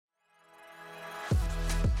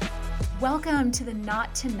Welcome to the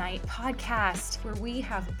Not Tonight podcast, where we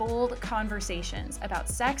have bold conversations about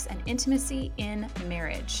sex and intimacy in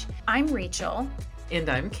marriage. I'm Rachel. And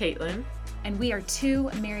I'm Caitlin. And we are two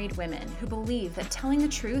married women who believe that telling the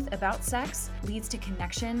truth about sex leads to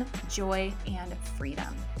connection, joy, and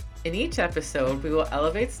freedom. In each episode, we will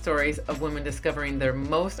elevate stories of women discovering their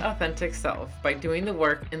most authentic self by doing the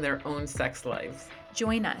work in their own sex lives.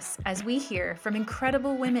 Join us as we hear from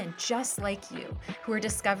incredible women just like you who are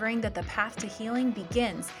discovering that the path to healing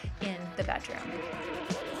begins in the bedroom.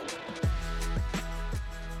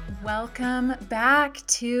 Welcome back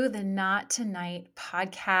to the Not Tonight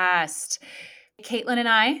podcast. Caitlin and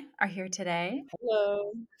I are here today.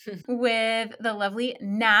 Hello. With the lovely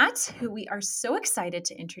Nat, who we are so excited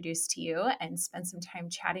to introduce to you and spend some time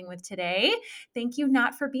chatting with today. Thank you,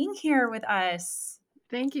 Nat, for being here with us.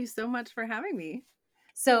 Thank you so much for having me.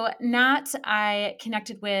 So Nat, I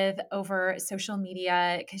connected with over social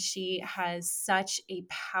media because she has such a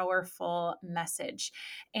powerful message.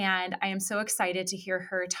 And I am so excited to hear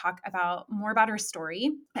her talk more about her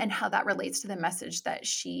story and how that relates to the message that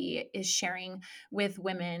she is sharing with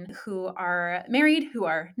women who are married, who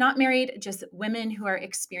are not married, just women who are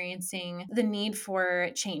experiencing the need for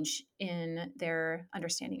change in their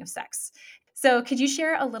understanding of sex. So could you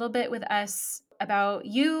share a little bit with us about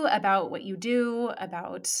you, about what you do,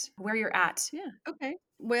 about where you're at? Yeah. Okay.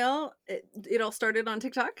 Well, it all started on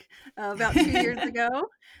TikTok about 2 years ago.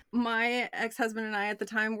 My ex-husband and I at the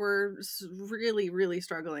time were really, really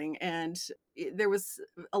struggling, and there was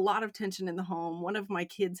a lot of tension in the home. One of my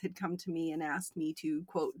kids had come to me and asked me to,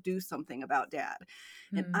 quote, do something about dad.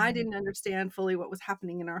 And I didn't understand fully what was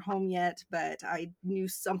happening in our home yet, but I knew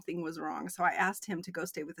something was wrong. So I asked him to go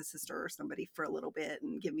stay with a sister or somebody for a little bit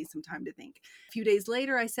and give me some time to think. A few days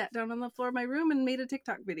later, I sat down on the floor of my room and made a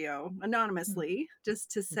TikTok video anonymously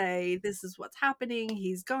just to say, this is what's happening.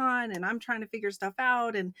 He's gone and I'm trying to figure stuff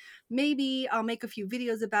out. And maybe I'll make a few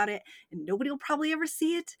videos about it and nobody will probably ever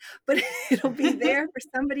see it, but it'll be there for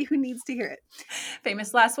somebody who needs to hear it.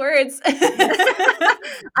 Famous last words.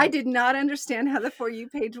 I did not understand how the For You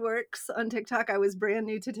page works on TikTok. I was brand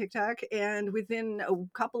new to TikTok, and within a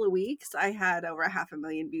couple of weeks, I had over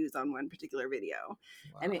 500,000 views on one particular video.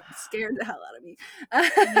 Wow. And it scared the hell out of me.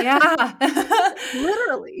 Yeah.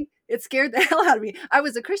 Literally, it scared the hell out of me. I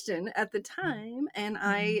was a Christian at the time, and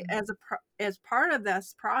I, as part of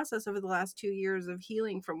this process over the last 2 years of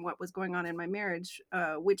healing from what was going on in my marriage,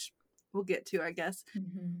 which we'll get to, I guess,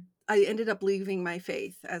 I ended up leaving my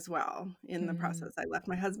faith as well in the process. I left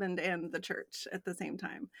my husband and the church at the same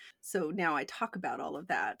time. So now I talk about all of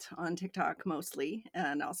that on TikTok mostly,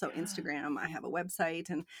 and also Instagram. I have a website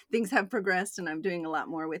and things have progressed and I'm doing a lot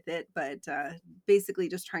more with it, but basically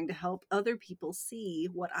just trying to help other people see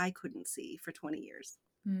what I couldn't see for 20 years.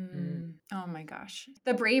 Oh my gosh.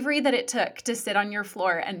 The bravery that it took to sit on your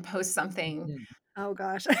floor and post something. Oh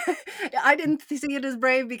gosh. I didn't see it as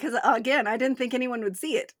brave because, again, I didn't think anyone would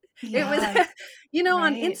see it. It was,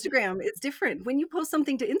 on Instagram, it's different. When you post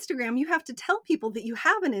something to Instagram, you have to tell people that you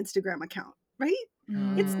have an Instagram account, right?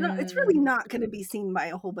 It's really not going to be seen by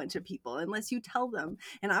a whole bunch of people unless you tell them.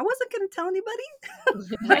 And I wasn't going to tell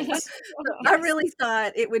anybody. Right. I really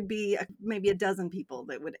thought it would be maybe a dozen people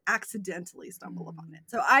that would accidentally stumble upon it.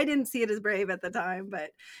 So I didn't see it as brave at the time,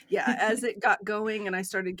 but yeah, as it got going and I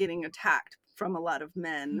started getting attacked from a lot of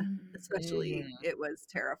men, especially, it was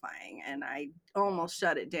terrifying. And I almost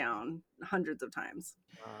shut it down hundreds of times.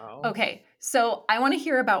 Wow. Okay. So I want to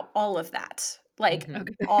hear about all of that,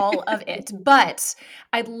 all of it. But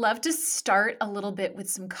I'd love to start a little bit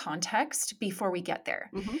with some context before we get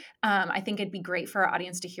there. I think it'd be great for our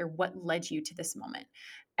audience to hear what led you to this moment.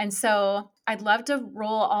 And so I'd love to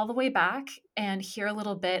roll all the way back and hear a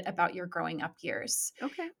little bit about your growing up years.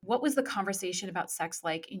 Okay. What was the conversation about sex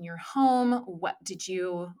like in your home? What did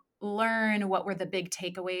you learn? What were the big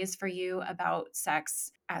takeaways for you about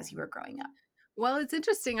sex as you were growing up? Well, it's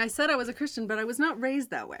interesting. I said I was a Christian, but I was not raised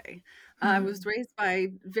that way. I was raised by a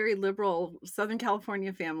very liberal Southern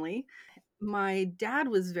California family. My dad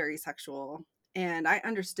was very sexual. And I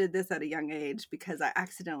understood this at a young age because I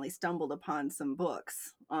accidentally stumbled upon some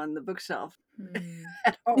books on the bookshelf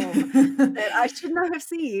at home that I should not have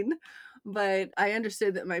seen. But I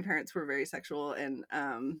understood that my parents were very sexual. And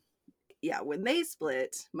when they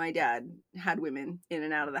split, my dad had women in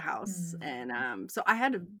and out of the house. And so I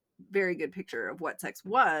had a very good picture of what sex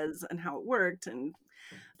was and how it worked, and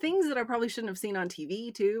things that I probably shouldn't have seen on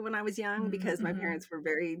TV too when I was young, because my parents were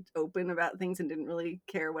very open about things and didn't really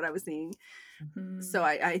care what I was seeing. So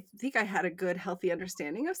I think I had a good, healthy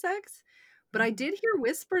understanding of sex. But I did hear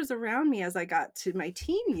whispers around me as I got to my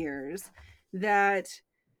teen years that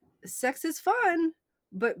sex is fun,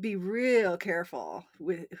 but be real careful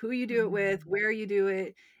with who you do it with, Mm. where you do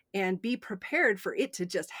it, and be prepared for it to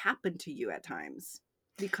just happen to you at times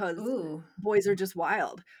because Ooh. boys are just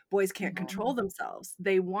wild. Boys can't control Mhm. themselves.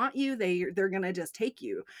 They want you, they're going to just take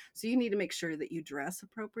you. So you need to make sure that you dress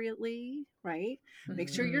appropriately, right? Make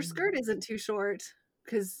sure your Mhm. skirt isn't too short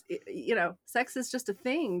because sex is just a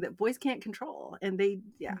thing that boys can't control and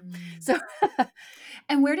yeah. Mm. So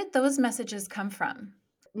And where did those messages come from?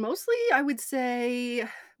 mostly, I would say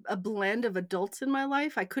a blend of adults in my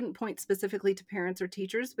life. I couldn't point specifically to parents or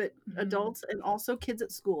teachers, but Mhm. adults and also kids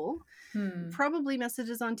at school. Hmm. Probably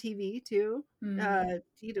messages on TV too. Mm.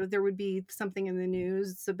 There would be something in the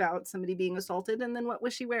news about somebody being assaulted, and then what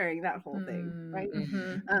was she wearing? That whole thing, Mm. right?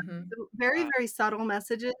 Mhm. Uh, Mhm. so very, very subtle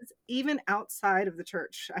messages, even outside of the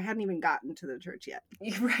church. I hadn't even gotten to the church yet,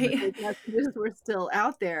 but Right. those messages were still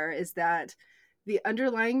out there. Is that the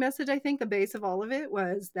underlying message? I think the base of all of it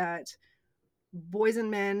was that boys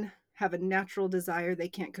and men have a natural desire they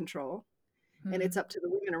can't control, and it's Mm. up to the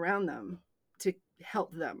women around them to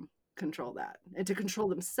help them control that and to control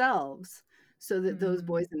themselves so that those Mm.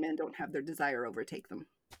 boys and men don't have their desire overtake them.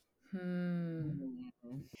 Hmm.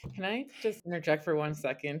 Mhm. Can I just interject for 1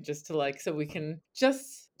 second, just to like, so we can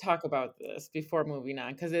just talk about this before moving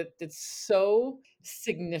on, because it's so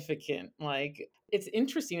significant. Like, it's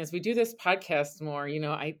interesting as we do this podcast more,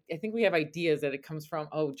 I think we have ideas that it comes from,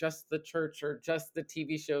 oh, just the church or just the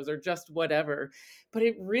TV shows or just whatever. But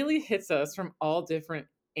it really hits us from all different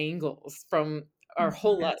angles from our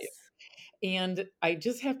whole Mhm. life. Yes. And I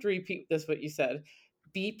just have to repeat this, what you said.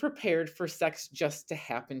 Be prepared for sex just to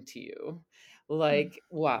happen to you. Mm. Like,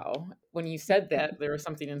 wow. When you said that, there was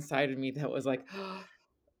something inside of me that was like,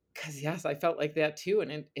 because yes, I felt like that too.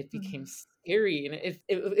 And it became Mm. scary and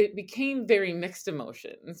it became very mixed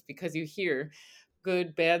emotions because you hear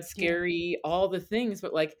good, bad, Yeah. scary, all the things,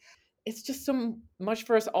 but like it's just so much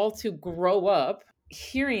for us all to grow up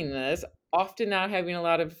hearing this, often not having a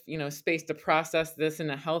lot of, space to process this in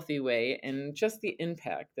a healthy way, and just the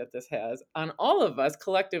impact that this has on all of us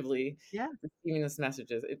collectively Yeah. receiving these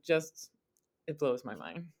messages. It blows my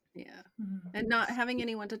mind. Yeah. Mm. And not having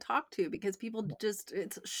anyone to talk to because people just,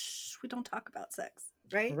 it's, shh, we don't talk about sex.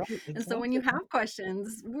 Right. Right, And so when you exactly. have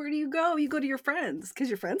questions, where do you go? You go to your friends because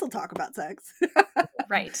your friends will talk about sex.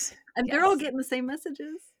 Right. And they're all Yes. getting the same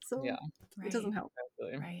messages. Yeah, So it Right. doesn't help.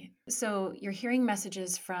 exactly. Right. So you're hearing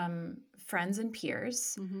messages from friends and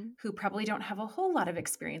peers Hmm. who probably don't have a whole lot of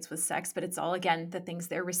experience with sex, but it's all, again, the things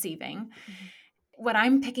they're receiving. Hmm. What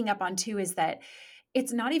I'm picking up on too is that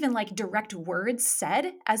it's not even like direct words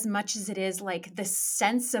said as much as it is like the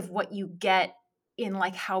sense of what you get in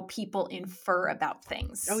like how people infer about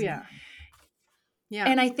Oh, things. yeah. Yeah.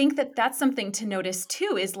 And I think that that's something to notice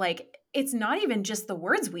too is like it's not even just the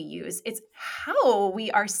words we use, it's how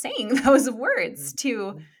we are saying those words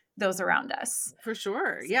to Mhm. those around us. For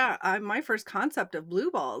sure. So, Yeah. My first concept of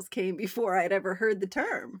blue balls came before I'd ever heard the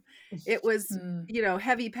term. It was, mm,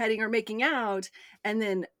 heavy petting or making out. And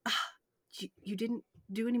then, you didn't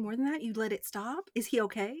do any more than that? You let it stop? Is he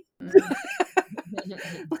okay? mm,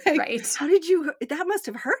 Like, right. how did that must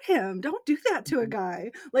have hurt him. Don't do that to a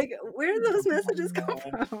guy. Like, where do those messages come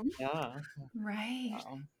Oh, from? yeah. Right.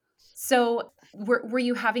 Wow. So, were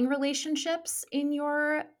you having relationships in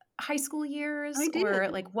your high school years I or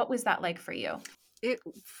did. like what was that like for you? It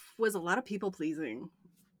was a lot of people pleasing,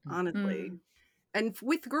 honestly. Mm, And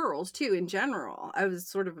with girls too, in general, I was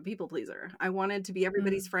sort of a people pleaser. I wanted to be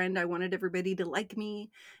everybody's mm, friend. I wanted everybody to like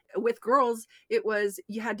me. With girls, it was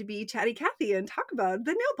you had to be chatty Cathy and talk about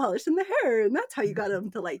the nail polish and the hair, and that's how you got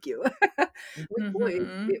them to like you. With boys,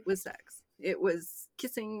 it mhm, was sex. It was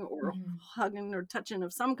kissing or mhm, hugging or touching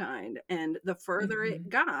of some kind. And the further it mhm,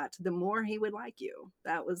 got, the more he would like you.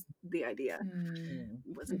 That was the idea. mm, Mm,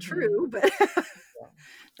 It wasn't mhm. true, but yeah.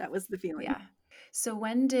 that was the feeling. Yeah. So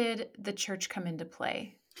when did the church come into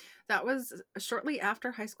play? That was shortly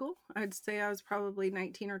after high school. I'd say I was probably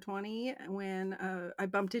 19 or 20 when I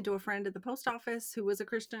bumped into a friend at the post office who was a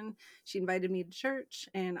Christian. She invited me to church,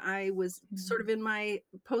 and I was sort Mm. of in my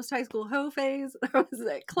post high school hoe phase. I was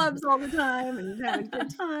at clubs all the time and having a good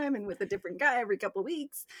time and with a different guy every couple of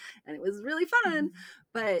weeks. And it was really fun, Mhm,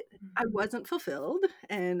 but I mhm, wasn't fulfilled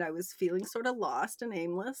and I was feeling sort of lost and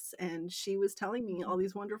aimless. And she was telling me all mhm,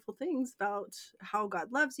 these wonderful things about how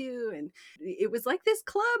God loves you, and it was like this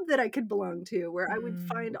club that I could belong to where I would mm,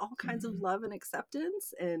 find all kinds of mhm, love and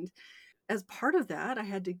acceptance. And as part of that, I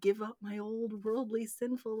had to give up my old worldly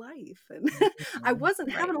sinful life. And I Mhm.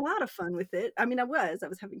 wasn't having right. a lot of fun with it. I mean, I was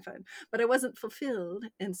having fun, but I wasn't fulfilled.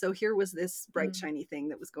 And so here was this bright, Mm, shiny thing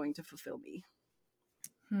that was going to fulfill me.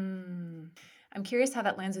 hmm. I'm curious how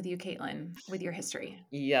that lands with you, Caitlin, with your history.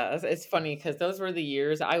 Yeah, it's funny because those were the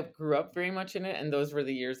years I grew up very much in it, and those were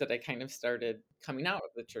the years that I kind of started coming out of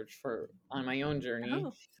the church for on my own journey.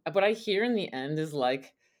 Oh, What I hear in the end is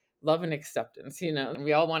like love and acceptance, you know.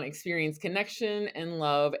 We all want to experience connection and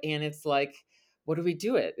love, and it's like, what do we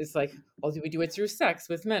do it? It's like, well, do we do it through sex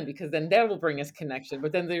with men? Because then that will bring us connection.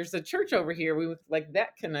 But then there's a church over here, we would like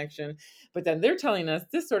that connection. But then they're telling us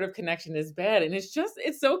this sort of connection is bad. And it's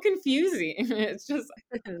so confusing. It's just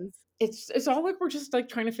it is. it's all like we're just like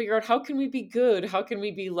trying to figure out how can we be good? How can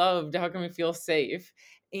we be loved? How can we feel safe?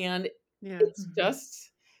 And it's Yes, Mhm.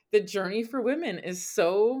 just the journey for women is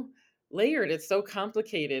so layered. It's so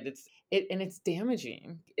complicated. It's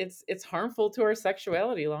damaging. It's harmful to our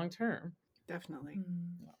sexuality long term. definitely.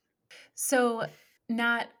 Mhm. So,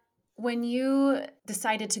 Nat, when you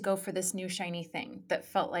decided to go for this new shiny thing that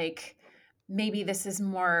felt like maybe this is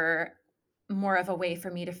more of a way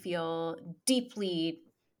for me to feel deeply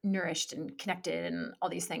nourished and connected and all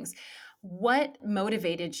these things, what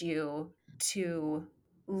motivated you to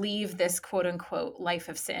leave this quote unquote life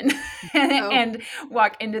of sin Oh, and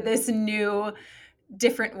walk into this new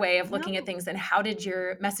different way of looking at no. things, and how did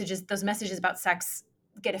your messages, those messages about sex,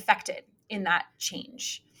 get affected in that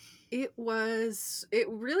change? It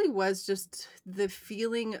really was just the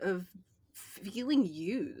feeling of feeling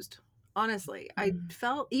used. Honestly, I Mm,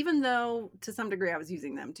 felt, even though to some degree I was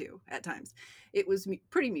using them too at times, it was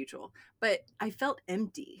pretty mutual, but I felt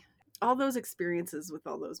empty. All those experiences with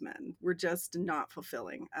all those men were just not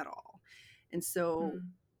fulfilling at all. And so mm,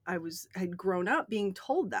 I'd grown up being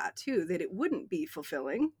told that too, that it wouldn't be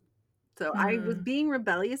fulfilling. So I was mm, being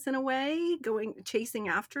rebellious in a way, chasing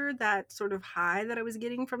after that sort of high that I was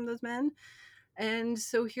getting from those men. And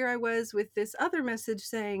so here I was with this other message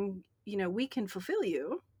saying, we can fulfill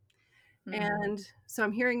you. mm, And so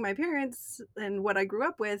I'm hearing my parents and what I grew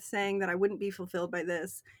up with saying that I wouldn't be fulfilled by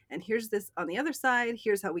this. And here's this on the other side.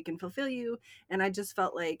 Here's how we can fulfill you. And I just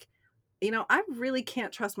felt like, I really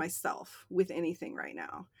can't trust myself with anything right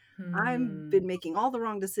now. I've mm. been making all the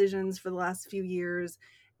wrong decisions for the last few years.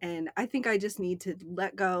 And I think I just need to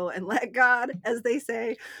let go and let God, as they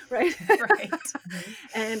say, right? Right. Mhm.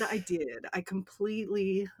 And I did. I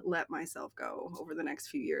completely let myself go over the next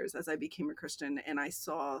few years as I became a Christian, and I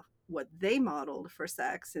saw what they modeled for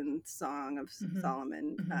sex in Song of Hmm.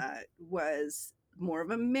 Solomon Hmm. was more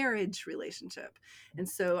of a marriage relationship. And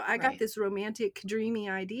so I got Right. this romantic, dreamy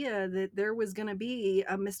idea that there was going to be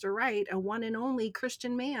a Mr. Right, a one and only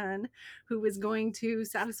Christian man who was going to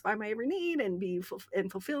satisfy my every need and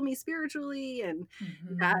and fulfill me spiritually, and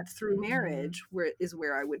that Hmm. through Hmm. marriage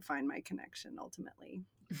where I would find my connection ultimately.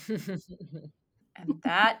 And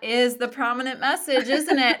that is the prominent message,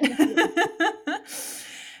 isn't it?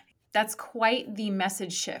 That's quite the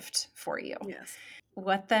message shift for you. Yes.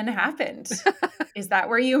 What then happened? Is that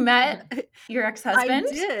where you met your I ex-husband?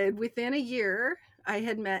 did. Within a year, I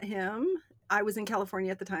had met him. I was in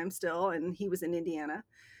California at the time still, and he was in Indiana.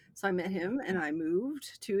 So I met him and I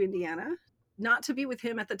moved to Indiana. Not to be with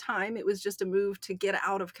him at the time, it was just a move to get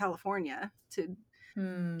out of California, to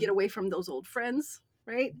get Hmm. away from those old friends,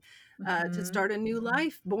 right? To Mhm. start a new Mhm.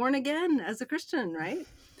 life, born again as a Christian, right?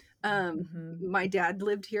 Mhm. My dad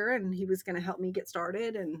lived here and he was going to help me get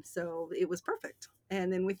started. And so it was perfect.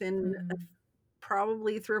 And then within Mm.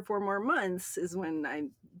 probably 3 or 4 more months is when I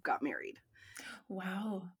got married.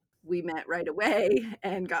 Wow. We met right away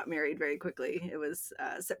and got married very quickly. It was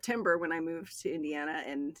September when I moved to Indiana,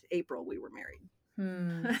 and April we were married.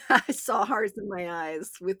 Hmm. I saw hearts in my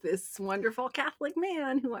eyes with this wonderful Catholic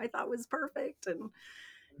man who I thought was perfect. And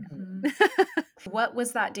Mhm. What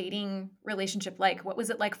was that dating relationship like? What was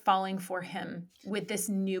it like falling for him with this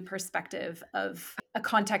new perspective of a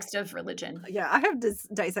context of religion? yeah, I have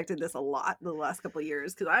dissected this a lot the last couple of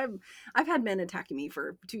years because I've had men attacking me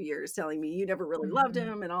for 2 years, telling me you never really loved Mhm.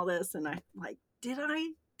 him and all this, and I like, did I?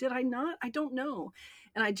 Did I not? I don't know.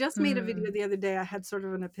 And I just made a video Mm. the other day. I had sort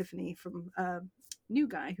of an epiphany from a new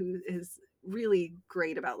guy who is really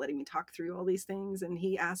great about letting me talk through all these things, and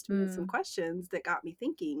he asked me some Mm. questions that got me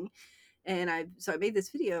thinking. And I made this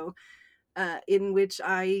video in which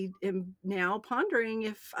I am now pondering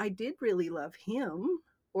if I did really love him,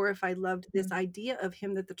 or if I loved this Mm. idea of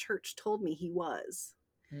him that the church told me he was.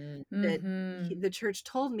 Mm, That Mhm. the church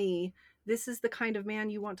told me this is the kind of man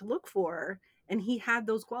you want to look for, and he had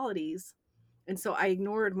those qualities. And so I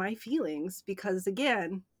ignored my feelings because,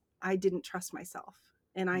 again, I didn't trust myself.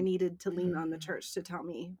 And I needed to lean on the Mm. church to tell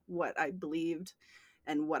me what I believed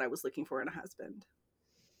and what I was looking for in a husband.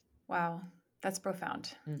 Wow, that's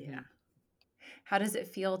profound. Yeah. mhm, How does it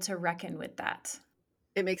feel to reckon with that?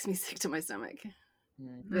 It makes me sick to my stomach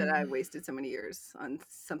mm, that I Mm. wasted so many years on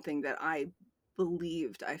something that I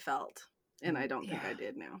believed I felt. And I don't think I Yeah.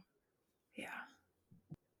 did now. Yeah.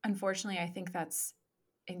 Unfortunately, I think that's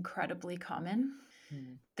incredibly common.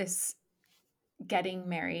 Mm. This getting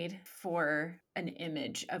married for an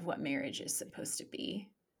image of what marriage is supposed to be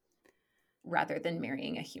rather than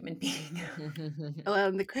marrying a human being. Well,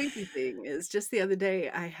 and the crazy thing is just the other day,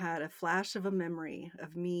 I had a flash of a memory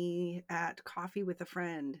of me at coffee with a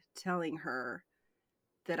friend telling her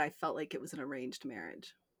that I felt like it was an arranged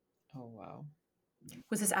marriage. Oh, wow.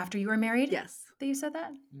 Was this after you were married Yes. that you said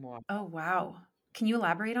that? Wow. Oh, wow. Can you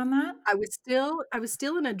elaborate on that? I was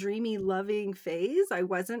still in a dreamy, loving phase. I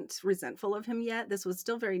wasn't resentful of him yet. This was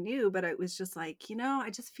still very new, but it was just like, I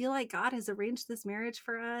just feel like God has arranged this marriage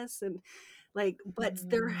for us. And like, but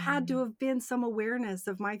there had to Mm, have been some awareness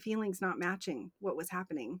of my feelings not matching what was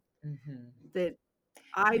happening. Mhm. That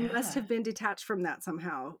I must yeah. have been detached from that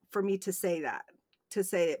somehow for me to say that, to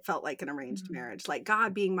say it felt like an arranged Mm, marriage. Like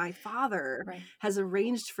God being my father right. has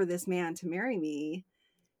arranged for this man to marry me,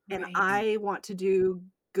 and Right. I want to do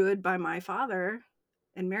good by my father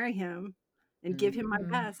and marry him and give him my Mm,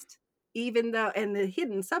 best, even though, and the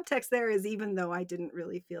hidden subtext there is even though I didn't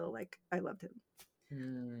really feel like I loved him.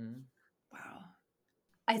 Mm. wow.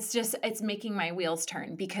 It's making my wheels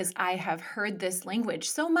turn because I have heard this language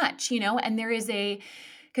so much, and there is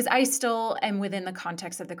because I still am within the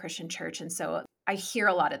context of the Christian church. And so I hear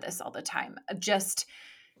a lot of this all the time. Just,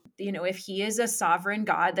 if he is a sovereign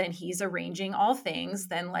God, then he's arranging all things,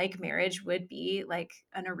 then like marriage would be like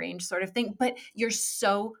an arranged sort of thing. But you're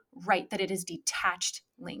so right that it is detached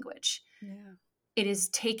language. Yeah. It is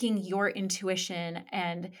taking your intuition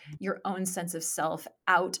and your own sense of self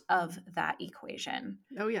out of that equation.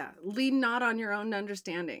 Oh yeah. Lean not on your own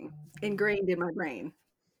understanding. Ingrained in my brain.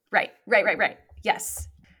 Right, right, right, right. Yes.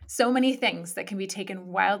 So many things that can be taken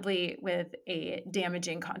wildly with a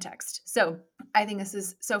damaging context. So I think this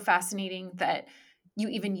is so fascinating that you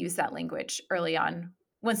even use that language early on,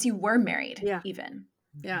 once you were married, Yeah. even.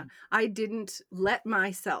 Yeah. Mhm. I didn't let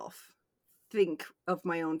myself think of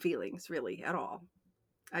my own feelings really at all.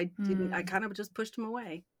 I Hmm. kind of just pushed him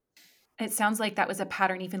away. It sounds like that was a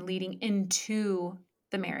pattern even leading into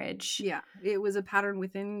the marriage. Yeah, it was a pattern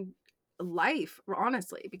within life,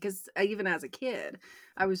 honestly, because even as a kid,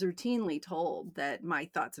 I was routinely told that my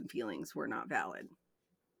thoughts and feelings were not valid.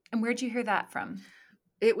 And where'd you hear that from?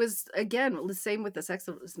 It was, again, the same with the sex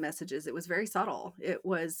messages. It was very subtle. It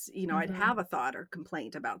was, I'd Hmm. have a thought or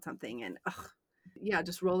complaint about something, and yeah,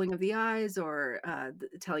 just rolling of the eyes, or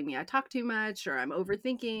telling me I talk too much, or I'm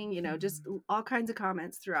overthinking, just all kinds of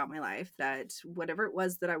comments throughout my life that whatever it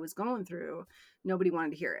was that I was going through, nobody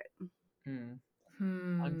wanted to hear it. Mm.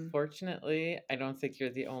 Hmm. Unfortunately, I don't think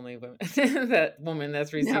you're the only woman that woman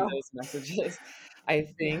that's received No. those messages. I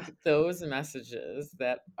Yeah. think those messages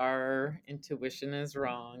that our intuition is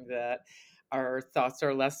wrong, that our thoughts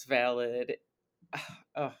are less valid,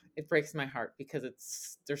 oh, it breaks my heart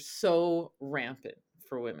because they're so rampant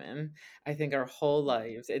for women. I think our whole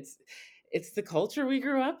lives, it's the culture we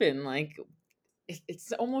grew up in. Like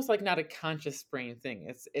it's almost like not a conscious brain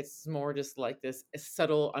thing. It's more just like this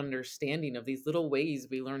subtle understanding of these little ways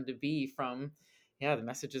we learn to be from, yeah, the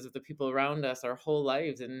messages of the people around us our whole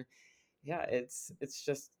lives. And yeah, it's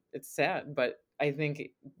just it's sad, but I think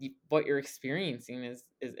what you're experiencing is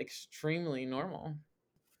extremely normal.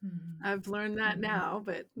 Mhm. I've learned that Mhm. now,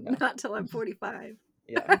 but Yeah. not till I'm 45.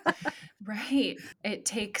 Yeah. Right. It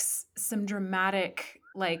takes some dramatic,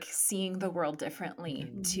 like seeing the world differently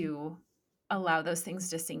Mhm. Mhm. to allow those things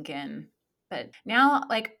to sink in. But now,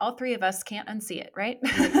 like all three of us can't unsee it, right?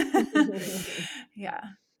 Right. Yeah.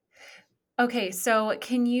 Okay. So,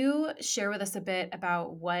 can you share with us a bit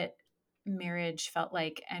about what marriage felt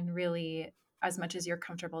like and really, as much as you're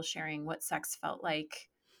comfortable sharing, what sex felt like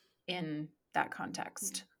in that Yeah.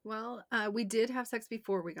 context? Well, we did have sex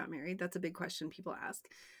before we got married. That's a big question people ask.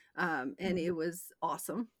 And Mm. it was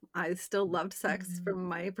awesome. I still loved sex Mm. from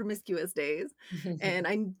my promiscuous days. And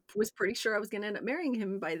I was pretty sure I was going to end up marrying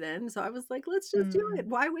him by then. So I was like, let's just do it. Mm.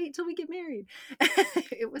 Why wait till we get married?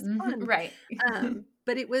 It was Mhm. fun. Right.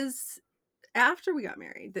 But it was after we got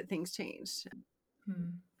married that things changed.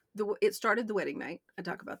 Mm. It started the wedding night. I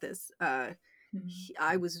talk about this. Mm.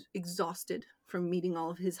 I was exhausted from meeting all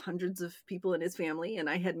of his hundreds of people in his family, and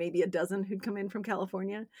I had maybe a dozen who'd come in from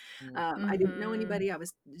California. Mm, I didn't know Mhm. anybody. I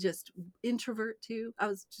was just introvert too. I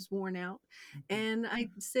was just worn out, mhm, and I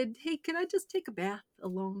said, "Hey, can I just take a bath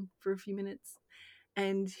alone for a few minutes?"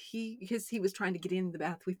 And because he was trying to get in the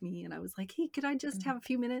bath with me, and I was like, "Hey, could I just have a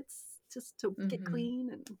few minutes just to get Mhm. clean?"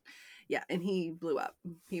 And yeah, and he blew up.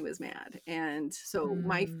 He was mad. And so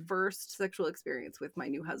my Mm. first sexual experience with my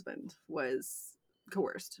new husband was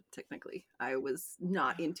coerced, technically. I was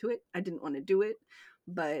not into it. I didn't want to do it,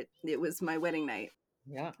 but it was my wedding night.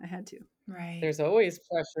 Yeah. I had to. Right. There's always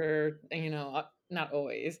pressure, not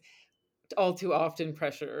always, all too often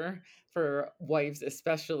pressure for wives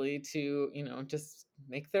especially to, just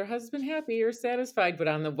make their husband happy or satisfied, but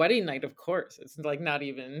on the wedding night, of course, it's, like, not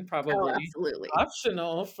even Oh, probably absolutely.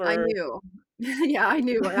 optional I for knew. Yeah, I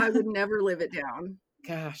knew. I would never live it down.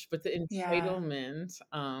 gosh, but the Yeah. entitlement,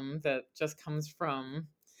 that just comes from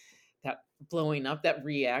that blowing up, that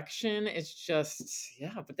reaction, it's just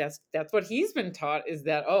yeah, but that's what he's been taught is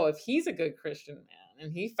that, oh, if he's a good Christian man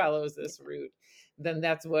and he follows this Yeah, route, then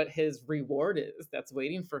that's what his reward is, that's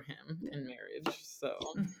waiting for him yeah. in marriage,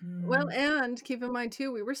 so Well, Mhm. and keep in mind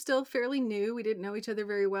too, we were still fairly new. We didn't know each other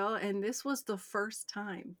very well, and this was the first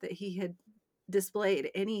time that he had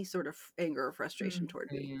displayed any sort of anger or frustration Mm.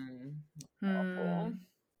 toward me. mm, awful. Hmm.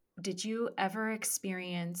 Did you ever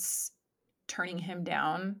experience turning him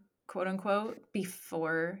down, quote unquote,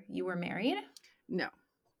 before you were married? No.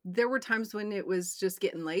 There were times when it was just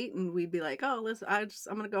getting late and we'd be like, "Oh, listen, I'm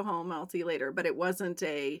gonna go home. I'll see you later." But it wasn't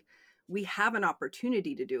a we have an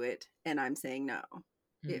opportunity to do it and I'm saying no.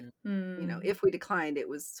 It, Mm, Mm. if we declined, it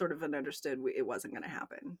was sort of an understood it wasn't going to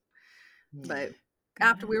happen. yeah, But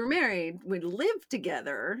Got after we it. were married, we lived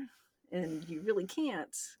together and you really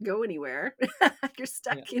can't go anywhere. You're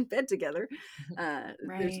yeah, stuck in bed together.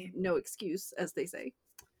 There's Right. no excuse, as they say.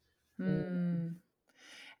 mm, Hmm.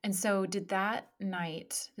 And so did that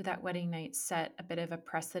wedding night set a bit of a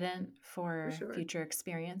precedent For for sure. future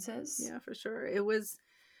experiences? Yeah, for sure.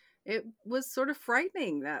 It was sort of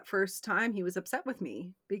frightening that first time he was upset with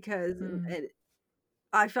me because Mm.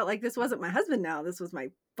 I felt like this wasn't my husband now, this was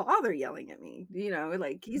my father yelling at me,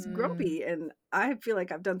 like, he's Mm. grumpy, and I feel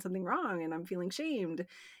like I've done something wrong, and I'm feeling shamed,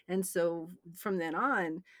 and so, from then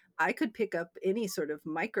on, I could pick up any sort of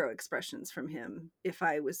micro expressions from him if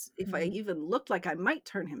I Mm. even looked like I might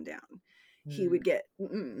turn him down. He mm, would get,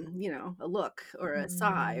 a look, or a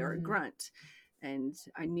sigh, or a Mm. grunt, and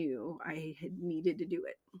I knew I had needed to do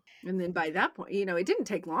it. And then by that point, it didn't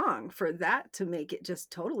take long for that to make it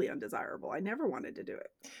just totally undesirable. I never wanted to do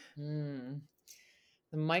it. mm.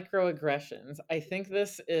 The microaggressions. I think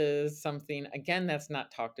this is something, again, that's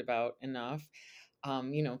not talked about enough.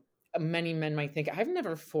 Um, you know, Many men might think, I've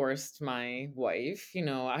never forced my wife,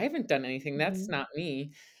 I haven't done anything. That's Mhm. not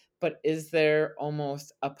me. But is there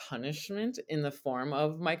almost a punishment in the form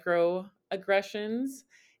of microaggressions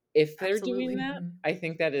if they're doing Absolutely. that? Mhm. I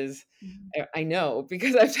think that is, Mhm. I know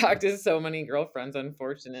because I've talked to so many girlfriends,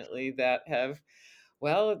 unfortunately, that have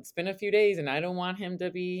well, it's been a few days and I don't want him to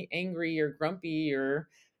be angry or grumpy or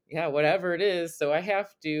yeah, whatever it is. So I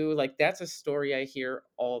have to like that's a story I hear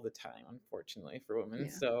all the time, unfortunately, for women. Yeah.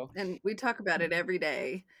 So And we talk about it Mhm. every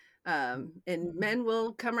day. And Mhm. men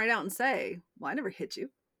will come right out and say, "Well, I never hit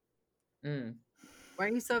you. mm, Why are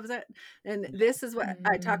you so upset?" And this is what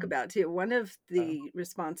I talk Mm. about too. One of uh, the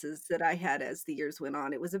responses that I had as the years went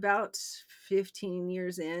on, it was about 15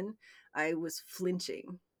 years in, I was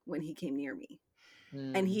flinching when he came near me.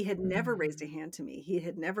 And mm, he had never raised a Mm. hand to me. He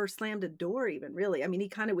had never slammed a door even, really. I mean, he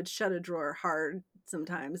kinda would shut a drawer hard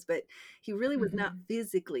sometimes, but he really was not Mhm.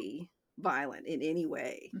 physically violent in any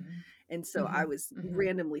way. Mhm. And so I Mhm. was Mhm.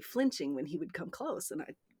 randomly flinching when he would come close, and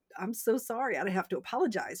I'm so sorry. I have to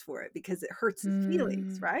apologize for it because it hurts his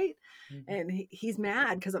feelings, Mm. right? mhm, And he's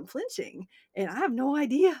mad because 'cause I'm flinching, and I have no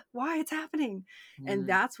idea why it's happening. And mm,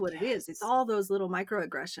 that's what it is. It's Yes. all those little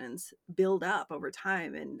microaggressions build up over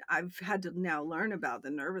time, and I've had to now learn about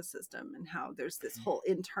the nervous system and how there's this whole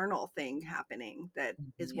internal thing happening that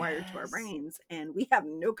is mhm, wired to our Yes. brains, and we have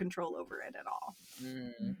no control over it at all.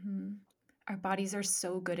 mm, Mhm. Our bodies are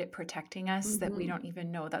so good at protecting us that we Mhm. don't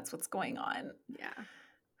even know that's what's going on. Yeah.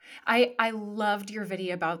 I loved your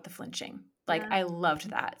video about the flinching. Like, Yeah. I loved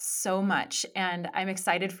that so much, and I'm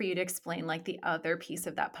excited for you to explain, like, the other piece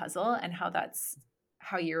of that puzzle and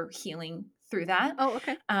how you're healing through that. Oh,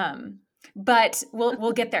 okay. Um, but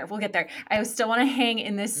we'll get there, we'll get there. I still wanna hang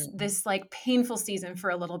in mm, like, painful season for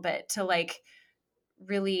a little bit to, like,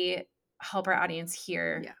 really help our audience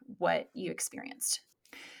hear Yeah. what you experienced.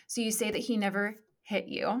 So you say that he never hit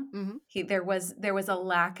you. Mhm. There was a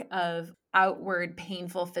lack of outward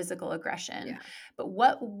painful physical aggression. Yeah. But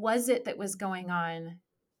what was it that was going on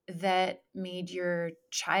that made your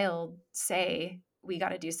child say, "We got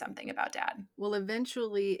to do something about dad"? Well,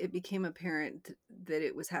 eventually it became apparent that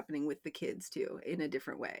it was happening with the kids too in a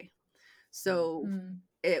different way. mm, So Mm.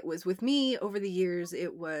 it was with me over the years,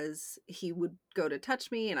 it was he would go to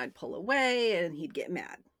touch me and I'd pull away and he'd get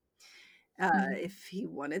mad. Mhm. if he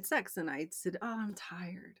wanted sex, and I said, "Oh, I'm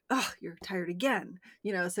tired." "Oh, you're tired again."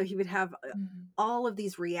 So he would have Mhm. all of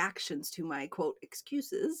these reactions to my quote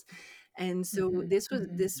excuses. And so Mhm.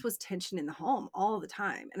 this was tension in the home all the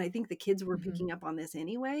time. And I think the kids were Mhm. picking up on this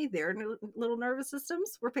anyway. Their little nervous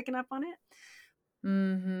systems were picking up on it.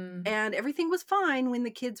 Mhm. And everything was fine when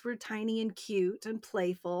the kids were tiny and cute and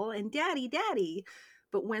playful and daddy, daddy.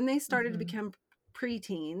 But when they started to Mhm. become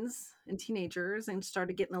preteens and teenagers and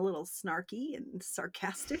started getting a little snarky and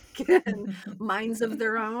sarcastic and minds of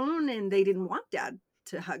their own, and they didn't want dad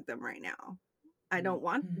to hug them right now. I don't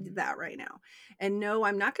want Mhm. that right now. And no,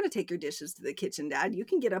 I'm not going to take your dishes to the kitchen, dad. You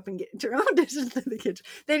can get up and get your own dishes to the kitchen.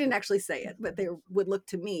 They didn't actually say it, but they would look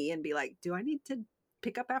to me and be like, do I need to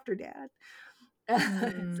pick up after dad? So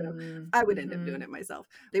Mm. I would end up doing Mhm. it myself.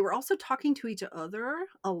 They were also talking to each other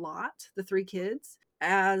a lot, the 3 kids,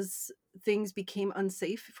 as things became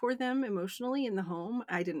unsafe for them emotionally in the home.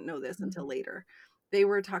 I didn't know this until Mhm. later. They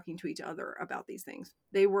were talking to each other about these things.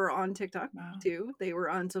 They were on TikTok Wow. too. They were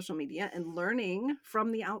on social media and learning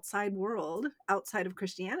from the outside world, outside of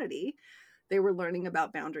Christianity. They were learning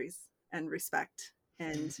about boundaries and respect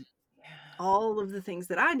and Yeah. all of the things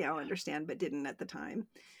that I now understand but didn't at the time.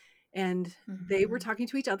 And they were Mhm. talking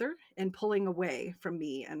to each other and pulling away from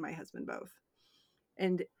me and my husband both.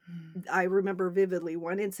 And Mm. I remember vividly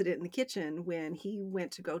one incident in the kitchen when he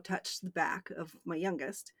went to go touch the back of my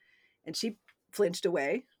youngest, and she flinched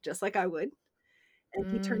away just like I would. And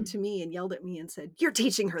he turned Mm. to me and yelled at me and said, "You're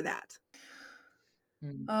teaching her that."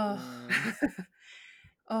 Oh.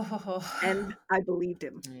 Mhm. And Oh. I believed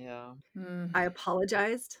him. Yeah. Mm. I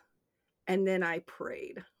apologized and then I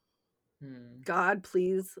prayed. Mm. God,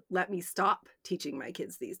 please let me stop teaching my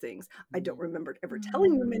kids these things. I don't Mhm. remember ever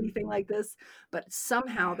telling them Mm. anything like this, but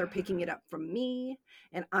somehow they're Yeah. picking it up from me,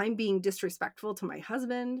 and I'm being disrespectful to my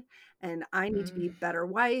husband, and I need to be a Mm. better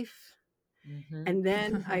wife. Mhm. And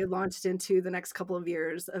then I launched into the next couple of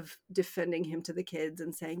years of defending him to the kids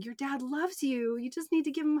and saying, "Your dad loves you. You just need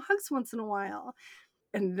to give him hugs once in a while."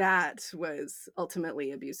 And that was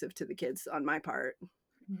ultimately abusive to the kids on my part,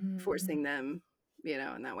 Mm. forcing them,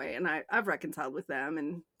 in that way. And I've reconciled with them,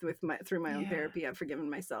 and with my through my own Yeah. therapy, I've forgiven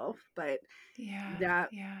myself. But Yeah.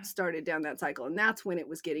 that Yeah. started down that cycle, and that's when it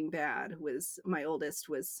was getting bad. Was my oldest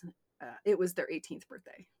was it was their 18th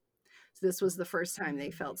birthday, so this was the first time they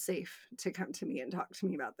Mm. felt safe to come to me and talk to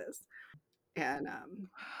me about this. And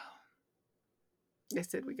Wow. I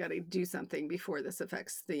said, we got to do something before this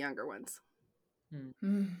affects the younger ones. Mm.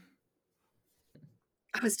 Mm.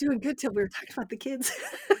 I was doing good till we were talking about the kids.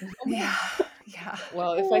 Yeah. Yeah.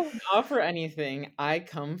 Well, if I can offer anything, I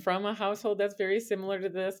come from a household that's very similar to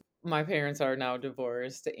this. My parents are now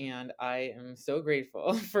divorced, and I am so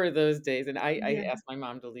grateful for those days. And I Yeah. asked my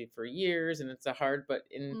mom to leave for years, and it's a hard, but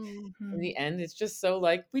Mm, in Mm. the end, it's just so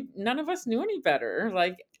like we none of us knew any better.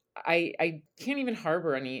 Like I can't even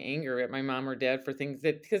harbor any anger at my mom or dad for things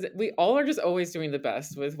that because we all are just always doing the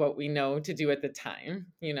best with what we know to do at the time,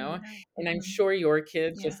 you know. yeah. And I'm Mhm. sure your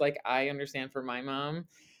kids, Yeah. just like I understand for my mom,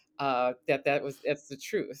 that's the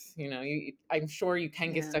truth. You know, I'm sure you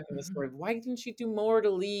can get Yeah. stuck in the Mhm. story of why didn't she do more to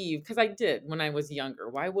leave? Because I did when I was younger.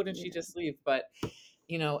 Why wouldn't she Yeah. just leave? But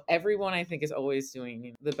everyone I think is always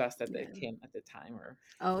doing the best that they Yeah. can at the time. Or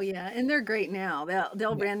Oh, yeah, and they're great now. They'll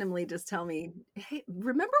yeah, randomly just tell me, "Hey,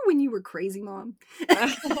 remember when you were crazy, mom?"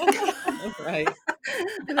 right.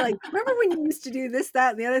 They're like, "Remember when you used to do this,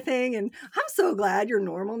 that, and the other thing, and I'm so glad you're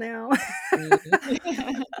normal now."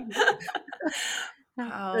 Mhm. That's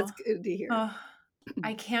Wow. good to hear. Oh,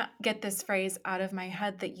 I can't get this phrase out of my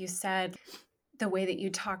head that you said, the way that you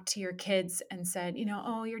talked to your kids and said,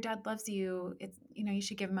 "Oh, your dad loves you. You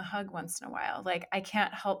should give him a hug once in a while." Like, I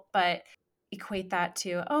can't help but equate that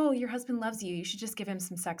to, "Oh, your husband loves you. You should just give him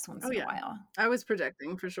some sex once Oh, in a yeah. while." I was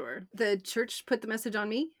projecting for sure. The church put the message on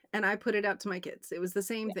me, and I put it out to my kids. It was the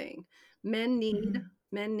same thing. Men need, Mhm.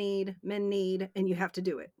 men need, men need, and you have to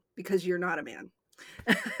do it because you're not a man.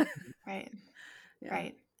 Right. Yeah.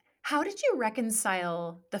 Right. How did you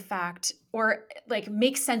reconcile the fact or like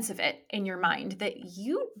make sense of it in your mind that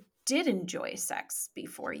you did enjoy sex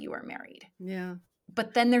before you were married? Yeah.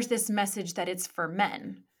 But then there's this message that it's for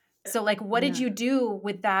men. Uh, So, like, what did Yeah. you do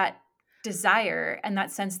with that desire and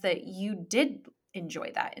that sense that you did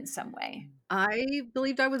enjoy that in some way? I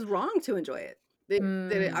believed I was wrong to enjoy it. I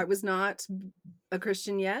Mm. was not a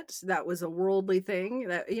Christian yet. That was a worldly thing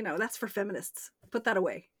that, that's for feminists. Put that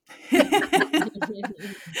away.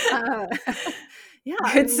 Uh, yeah,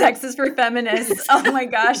 I Good mean, sex is for feminists. it's Oh my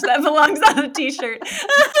gosh, that belongs on a t shirt.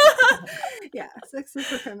 yeah, sex is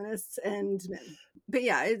for feminists and men. but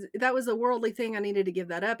yeah, that was a worldly thing. I needed to give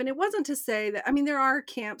that up. And it wasn't to say that, I mean, there are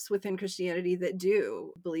camps within Christianity that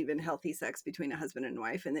do believe in healthy sex between a husband and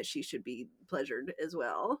wife and that she should be pleasured as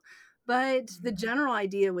well. But the Mhm. general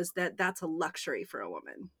idea was that that's a luxury for a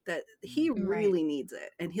woman, that he Right. really needs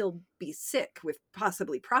it and he'll be sick with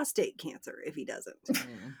possibly prostate cancer if he doesn't.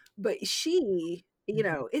 Mm, But she,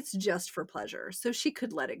 mhm, it's just for pleasure. So she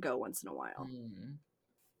could let it go once in a while. mm,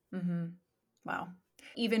 Hmm. Wow.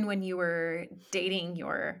 Even when you were dating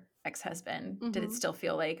your ex-husband, did it Hmm. still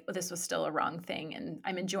feel like, oh, this was still a wrong thing and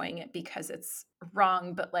I'm enjoying it because it's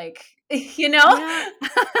wrong, but like, you know? Yeah.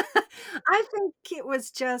 I think it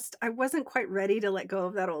was just I wasn't quite ready to let go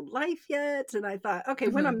of that old life yet, and I thought, "Okay,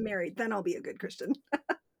 when I'm Mhm. married, then I'll be a good Christian."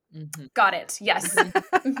 mhm, Got it. Yes. mhm,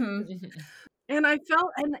 Hmm. mhm, And I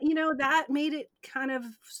felt and, that made it kind of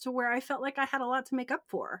to where I felt like I had a lot to make up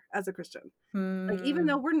for as a Christian. Like, even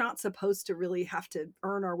though Mm, we're not supposed to really have to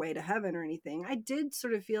earn our way to heaven or anything, I did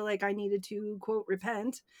sort of feel like I needed to, quote,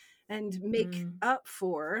 repent and make mm, up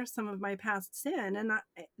for some of my past sin. And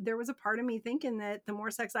there was a part of me thinking that the more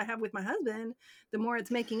sex I have with my husband, the more it's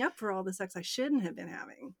making up for all the sex I shouldn't have been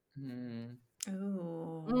having. mm,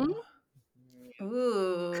 ooh. Mhm.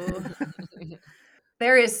 Ooh.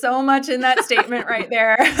 There is so much in that statement right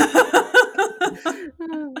there.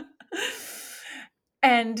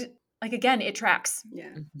 And like again, it tracks. Yeah.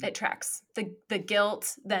 mhm. It tracks. The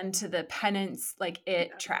guilt then to the penance, like it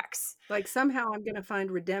Yeah. tracks. Like somehow I'm going to find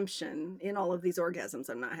redemption in all of these orgasms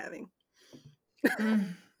I'm not having.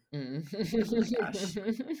 Mm. Mm. Oh my gosh.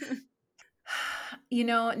 You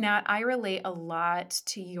know, Nat, I relate a lot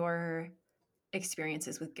to your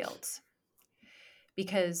experiences with guilt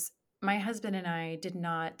because my husband and I did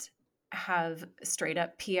not have straight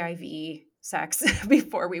up PIV sex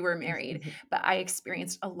before we were married, but I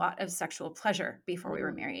experienced a lot of sexual pleasure before we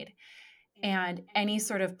were Mm. married. And any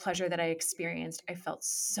sort of pleasure that I experienced, I felt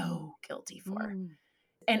so guilty for. Mm.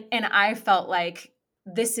 And I felt like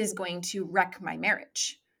this is going to wreck my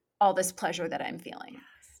marriage, all this pleasure that I'm feeling. Yes.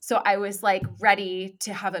 So I was like ready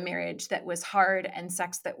to have a marriage that was hard and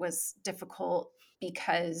sex that was difficult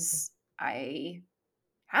because I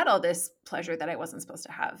had all this pleasure that I wasn't supposed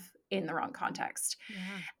to have in the wrong context. Yeah.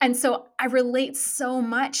 And so I relate so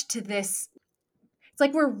much to this. It's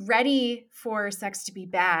like we're ready for sex to be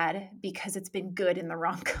bad because it's been good in the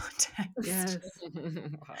wrong context. Yes.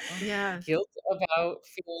 Wow. Yeah. Guilt about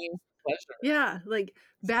feeling Yeah. Like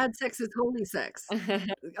bad sex is holy sex.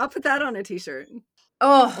 I'll put that on a t-shirt.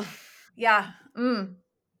 Oh, pleasure. yeah. Mm.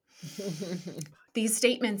 These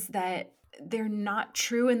statements that they're not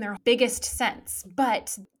true in their biggest sense,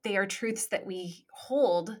 but they are truths that we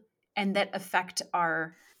hold and that affect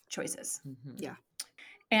our choices Mhm. Yeah.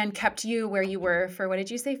 and kept you where you were for what did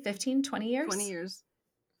you say, 15, 20 20 years? years.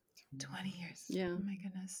 20 years. Yeah. Oh my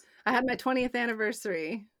goodness. I had my 20th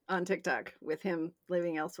anniversary on TikTok with him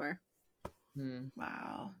living elsewhere. Mm.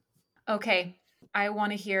 Wow. Okay. I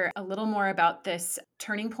want to hear a little more about this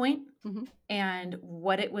turning point Mhm. and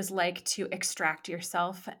what it was like to extract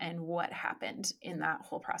yourself and what happened in that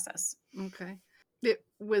whole process. Okay. It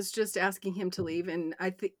was just asking him to leave. And I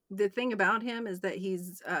think the thing about him is that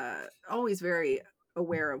he's always very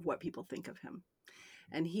aware of what people think of him.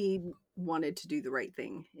 And he wanted to do the right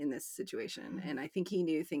thing in this situation. And I think he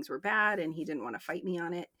knew things were bad and he didn't want to fight me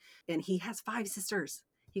on it. And he has 5 sisters.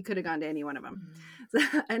 He could have gone to any one of them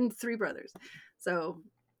Mm. and 3 brothers. So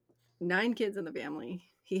 9 kids in the family.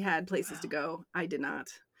 He had places to Wow. go. I did not.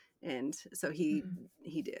 And so Mhm.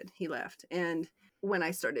 he did. He left. And when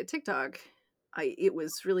I started TikTok, it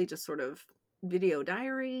was really just sort of video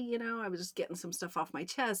diary, I was just getting some stuff off my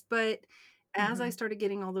chest. But as I Mhm. started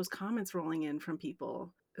getting all those comments rolling in from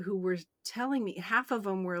people who were telling me, half of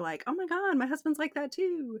them were like, "Oh my god, my husband's like that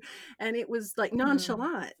too." And it was like Mm.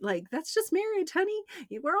 nonchalant, like, "That's just marriage, honey.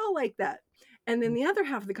 We're all like that." And then the other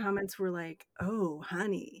half of the comments were like, "Oh,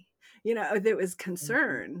 honey." There was Mhm.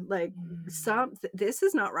 concern, like, Mm. this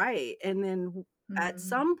is not right. And then at Mm.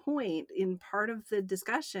 some point in part of the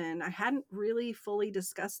discussion, I hadn't really fully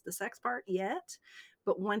discussed the sex part yet,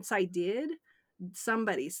 but once I did,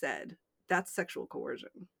 somebody said, "That's sexual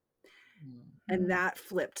coercion." Mm. And Mm. that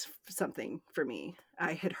flipped something for me.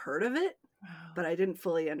 I had heard of it, Wow. but I didn't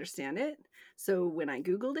fully understand it. So when I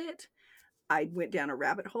Googled it, I went down a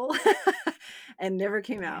rabbit hole and never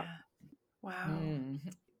came out. Yeah. Wow.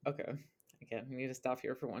 Mm. Okay. Again, we need to stop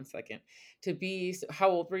here for 1 second. How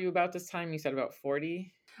old were you about this time? You said about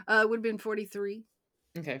 40? It would have been 43.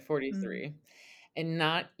 Okay, Mm. 43. And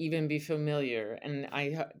not even be familiar. And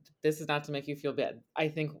this is not to make you feel bad. I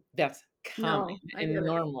think that's common No, I get and it.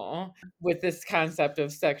 normal with this concept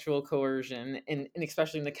of sexual coercion and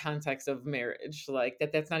especially in the context of marriage, like,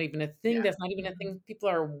 that's not even a thing, Yeah. that's not even a Mhm. thing people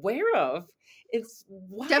are aware of. It's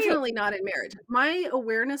wild. Definitely not in marriage. My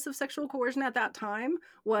awareness of sexual coercion at that time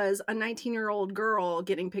was a 19-year-old girl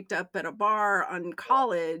getting picked up at a bar on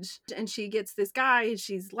college, and she gets this guy,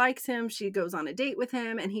 she likes him, she goes on a date with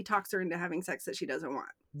him, and he talks her into having sex that she doesn't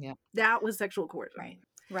want. Yeah. That was sexual coercion. Right.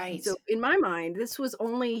 Right. So in my mind, this was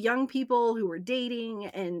only young people who were dating,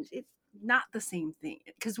 and it's not the same thing.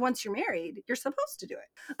 Because once you're married, you're supposed to do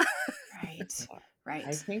it. Right. I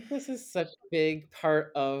Right. think this is such a big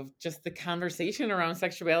part of just the conversation around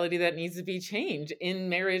sexuality that needs to be changed in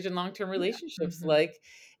marriage and long-term Yeah. relationships. Mhm. Like,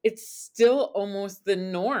 it's still almost the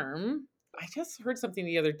norm. I just heard something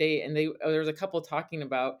the other day, and there was a couple talking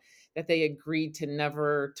about that they agreed to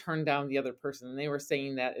never turn down the other person. And they were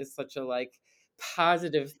saying that is such a like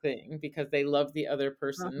positive thing because they love the other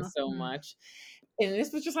person Uh-huh. so Mm. much. And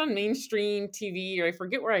this was just on mainstream TV, or I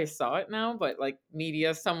forget where I saw it now, but like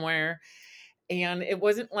media somewhere, and it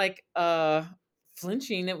wasn't like,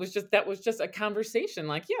 flinching, it was just that was just a conversation,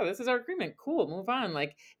 like, "Yeah, this is our agreement, cool, move on."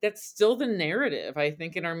 Like, that's still the narrative, I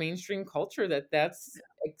think, in our mainstream culture that that's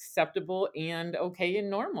acceptable and okay and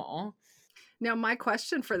normal. Now, my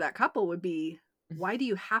question for that couple would be, why do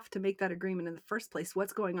you have to make that agreement in the first place?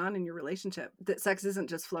 What's going on in your relationship that sex isn't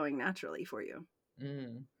just flowing naturally for you?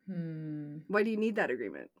 Mm, Hmm. Why do you need that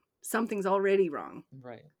agreement? Something's already wrong,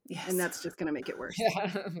 right. and Yes. that's just going to make it worse.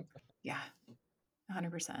 Yeah. Yeah.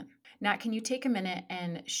 100%. Nat, can you take a minute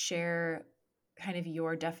and share kind of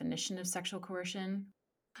your definition of sexual coercion?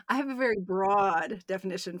 I have a very broad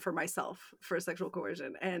definition for myself for sexual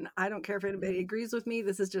coercion, and I don't care if anybody agrees with me.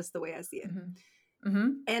 This is just the way I see it. Mhm.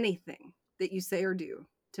 Mhm. Anything that you say or do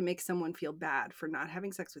to make someone feel bad for not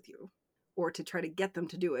having sex with you, or to try to get them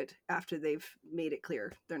to do it after they've made it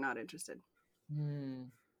clear they're not interested. Mm,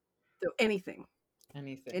 So anything,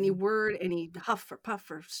 any anything. word, any huff or puff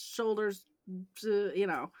or shoulders, you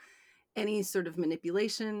know, any sort of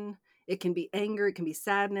manipulation. It can be anger, it can be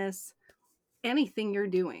sadness, anything you're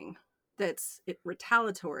doing that's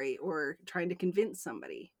retaliatory or trying to convince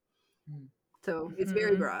somebody. Mm, So it's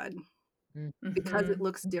very Mhm. broad mm, because it Mhm.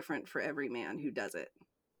 looks different for every man who does it.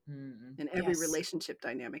 mm, And every Yes. relationship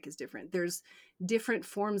dynamic is different. There's different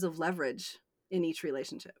forms of leverage in each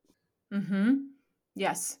relationship. Mhm.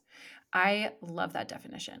 Yes. I love that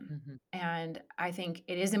definition. mhm, And I think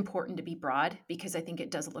it is important to be broad because I think it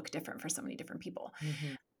does look different for so many different people.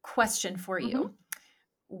 mhm, Question for Mhm. you.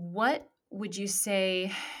 What would you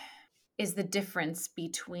say is the difference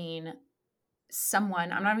between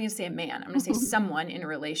someone, I'm not even going to say a man, I'm going to say someone in a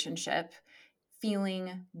relationship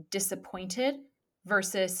feeling disappointed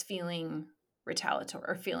versus feeling retaliatory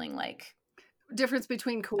or feeling like Difference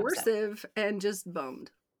between upset? coercive and just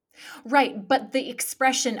bummed. Right, but the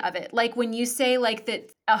expression of it, like when you say like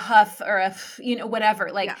that a huff or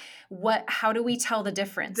whatever, like Yeah. how do we tell the This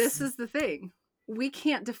difference? is the thing. We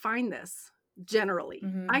can't define this generally.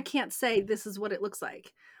 I Mhm. can't say this is what it looks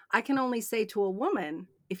like. I can only say to a woman,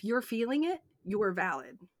 if you're feeling it, you are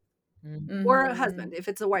valid. mm, Or a husband, Mhm. if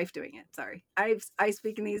it's a wife doing it. Sorry. I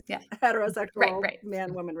speak in these Yeah. Right, heterosexual right.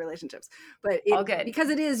 man-woman relationships, but All it good. because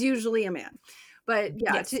it is usually a man. But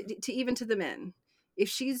yeah, Yes. to even to the men, if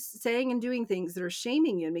she's saying and doing things that are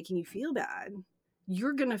shaming you and making you feel bad,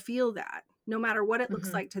 you're gonna feel that. No matter what it looks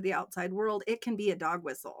Mhm. like to the outside world, it can be a dog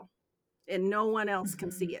whistle and no one else can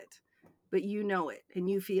Mhm. see it. But you know it and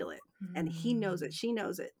you feel it. And he knows it. Mm. She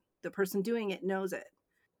knows it. The person doing it knows it.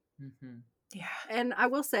 mhm, Yeah. And I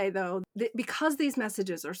will say though, that because these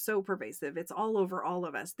messages are so pervasive, it's all over all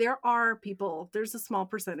of us. There are people, there's a small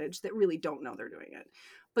percentage that really don't know they're doing it.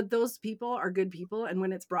 But those people are good people. And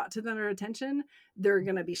when it's brought to their attention, they're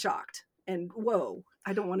going to be shocked. And whoa,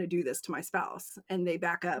 I don't want to do this to my spouse. And they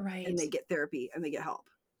back up and Right. they get therapy and they get help.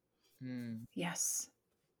 mm. Yes.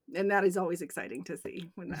 And that is always exciting to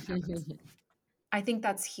see when that happens. I think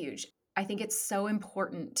that's huge. I think it's so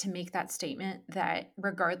important to make that statement that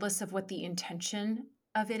regardless of what the intention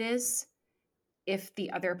of it is, if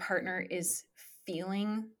the other partner is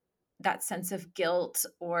feeling that sense of guilt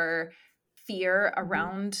or fear Mhm.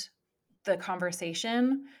 around the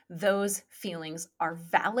conversation, those feelings are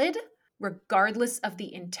valid regardless of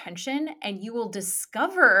the intention. And you will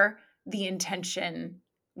discover the intention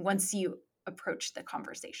once you approach the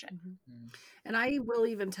conversation. Mhm. Mm, And I will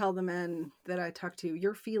even tell the men that I talk to,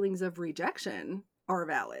 your feelings of rejection are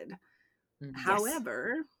valid. mhm, Yes.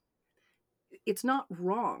 However, it's not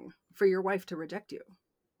wrong for your wife to reject you.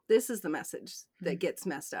 This is the message that Mm. gets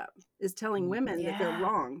messed up, is telling mm, women that they're Yeah.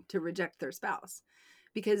 wrong to reject their spouse.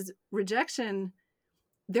 Because rejection,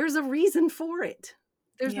 there's a reason for it.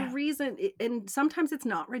 There's a Yeah. reason, and sometimes it's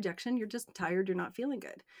not rejection, you're just tired, you're not feeling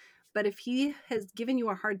good. But if he has given you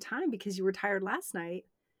a hard time because you were tired last night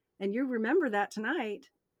and you remember that tonight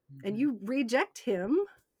and Mhm. you reject him,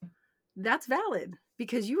 that's valid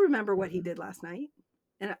because you remember what he Mhm. did last night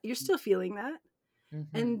and you're still feeling that. Mhm.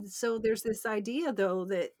 And so there's this idea though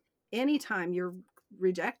that anytime you're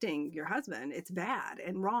rejecting your husband, it's bad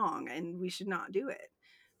and wrong and we should not do it.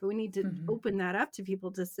 But we need to Mhm. open that up to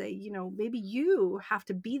people to say, maybe you have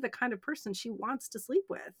to be the kind of person she wants to sleep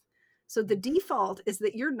with. So the default is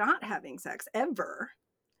that you're not having sex ever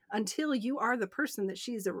until you are the person that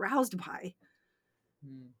she's aroused by.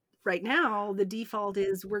 Mhm. Right now, the default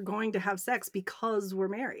is we're going to have sex because we're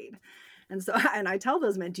married. And so, and I tell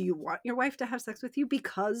those men, do you want your wife to have sex with you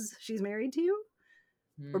because she's married to you?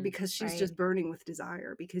 Or Mhm. because she's Right. just burning with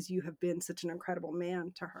desire because you have been such an incredible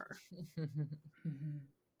man to her? Mhm.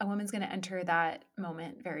 A woman's going to enter that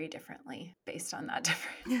moment very differently based on that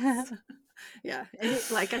difference. Yeah. And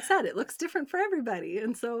like I said, it looks different for everybody.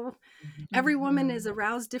 And so Mhm. every woman Mhm. is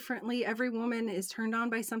aroused differently. Every woman is turned on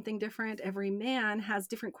by something different. Every man has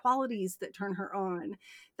different qualities that turn her on.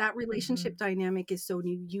 That relationship Mhm. dynamic is so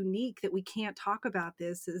unique that we can't talk about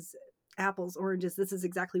this as apples, oranges. This is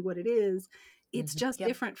exactly what it is. It's Mhm. just Yep.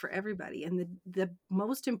 different for everybody. And the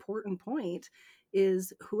most important point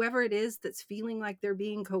is whoever it is that's feeling like they're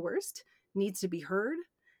being coerced needs to be heard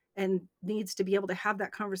and needs to be able to have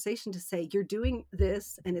that conversation to say, you're doing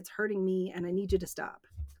this and it's hurting me and I need you to stop.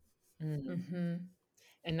 Mhm. Mhm.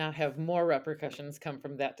 And not have more repercussions come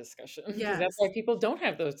from that discussion because that's why Yes. people don't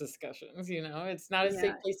have those discussions, it's not a safe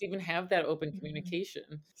Yeah. place to even have that open Mhm. communication.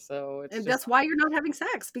 So it's And just that's why you're not having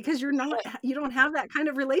sex because you don't have that kind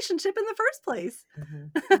of relationship in the first place.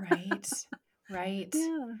 Mhm. Right. Right.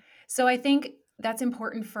 Yeah. So I think that's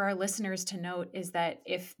important for our listeners to note is that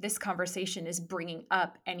if this conversation is bringing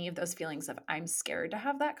up any of those feelings of I'm scared to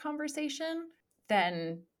have that conversation,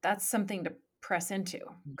 then that's something to press into,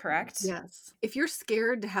 Mhm. correct? Yes. If you're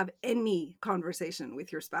scared to have any conversation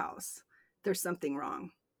with your spouse, there's something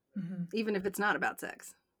wrong, Mhm. even if it's not about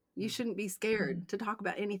sex. You Mhm. shouldn't be Mhm. scared to talk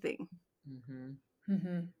about anything. Mhm.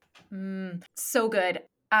 Mhm. So good.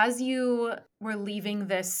 As you were leaving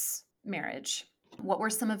this marriage, what were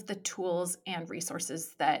some of the tools and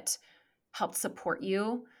resources that helped support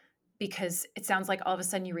you? Because it sounds like all of a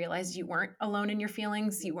sudden you realized you weren't alone in your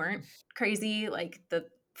feelings, you weren't crazy, like the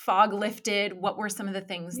fog lifted. What were some of the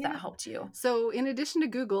things that Yeah. helped you? So, in addition to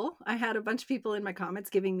Google, I had a bunch of people in my comments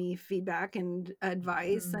giving me feedback and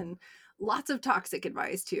advice Mm. and lots of toxic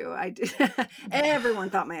advice too. I did. Everyone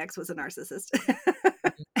thought my ex was a narcissist.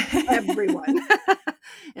 Everyone.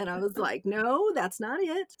 And I was like, no, that's not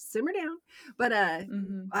it. Simmer down. But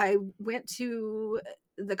Mhm. I went to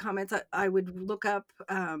the comments. I would look up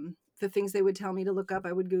the things they would tell me to look up.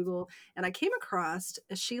 I would Google, and I came across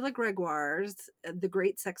Sheila Gregoire's The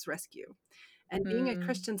Great Sex Rescue. And being a Mm.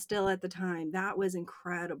 Christian still at the time, that was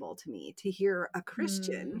incredible to me to hear a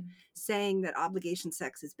Christian Mm. saying that obligation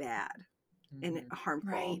sex is bad and Mhm.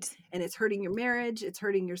 harmful Right. and it's hurting your marriage, it's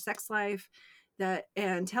hurting your sex life, that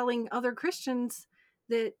and telling other Christians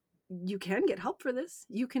that you can get help for this.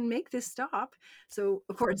 You can make this stop. So,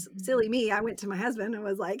 of course, silly Mhm. me, I went to my husband and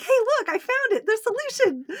was like, "Hey, look, I found it. The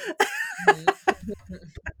solution." Mhm.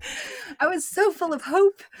 I was so full of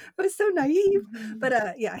hope. I was so naive. But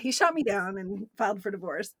Mhm. yeah, he shot me down and filed for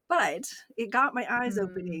divorce. But it got my eyes Mm.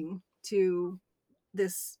 opening to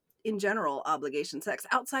this in general obligation sex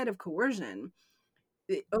outside of coercion.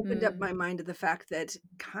 It opened up Mm. my mind to the fact that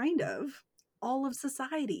kind of all of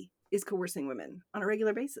society is coercing women on a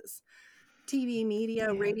regular basis. TV,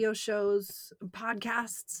 media, Yeah. radio shows,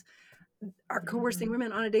 podcasts are coercing Mhm.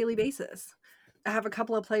 women on a daily basis. I have a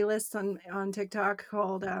couple of playlists on TikTok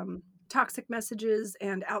called Toxic Messages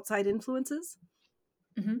and Outside Influences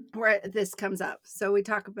Mhm. where this comes up. So we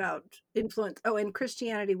talk about influence. Oh, in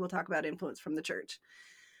Christianity, we'll talk about influence from the church.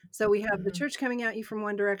 So we have the Mhm. church coming at you from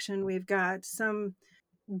one direction. We've got some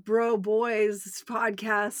bro boys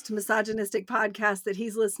podcast, misogynistic podcast that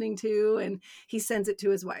he's listening to, and he sends it to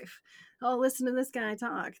his wife. Oh, listen to this guy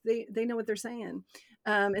talk. They know what they're saying.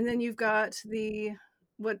 And then you've got the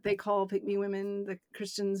what they call pick me women, the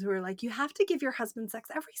Christians who are like, you have to give your husband sex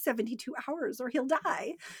every 72 hours or he'll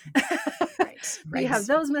die. Right. We have Right.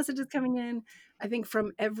 those messages coming in. I think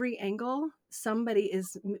from every angle, somebody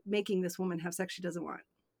is making this woman have sex she doesn't want.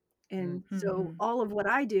 And so Mhm. all of what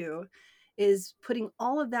I do is putting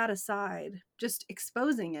all of that aside, just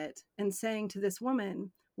exposing it and saying to this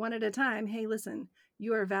woman one at a time, hey, listen,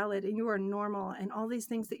 You are valid and you are normal. And all these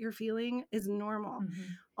things that you're feeling is normal.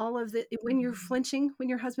 Mhm. All of the, when you're flinching, when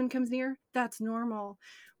your husband comes near, that's normal.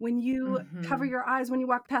 When you cover Mhm. your eyes when you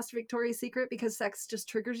walk past Victoria's Secret because sex just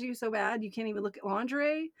triggers you so bad you can't even look at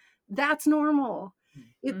lingerie, that's normal.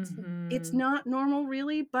 It's Mhm. not normal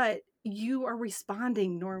really, but you are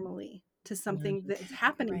responding normally to something Mhm. that's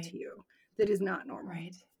happening Right. to you that is not normal.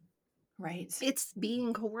 Right. Right. It's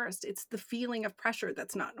being coerced. It's the feeling of pressure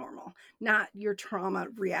that's not normal, not your trauma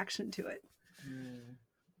reaction to it. Mm.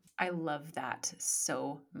 I love that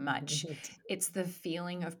so much. It's the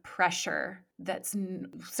feeling of pressure that's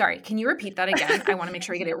sorry, can you repeat that again? I want to make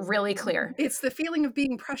sure I get it really clear. It's the feeling of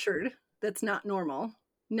being pressured that's not normal,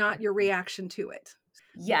 not your reaction to it.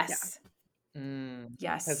 Yeah. Yes. Because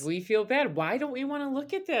Yes. we feel bad. Why don't we want to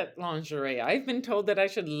look at that lingerie? I've been told that I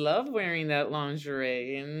should love wearing that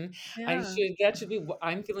lingerie, and Yeah. that should be,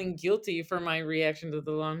 I'm feeling guilty for my reaction to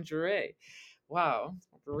the lingerie. Wow.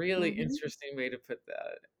 Really Hmm. interesting way to put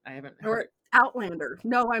that. I haven't heard Or Outlander.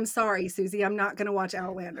 No, I'm sorry, Susie. I'm not going to watch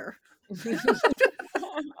Outlander. it.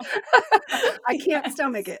 I can't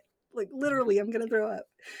stomach it. Like literally, I'm going to throw up.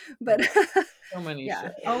 But So many yeah,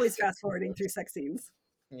 shows. always fast forwarding through sex scenes.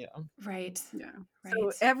 Yeah. Right. Yeah.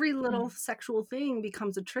 So Right. every little Mm. sexual thing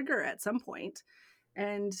becomes a trigger at some point,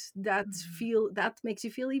 and Mhm. that makes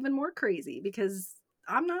you feel even more crazy because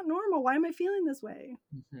I'm not normal. Why am I feeling this way?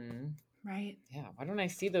 Mhm. Right. Yeah, why don't I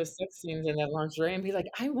see those sex scenes in that lingerie and be like,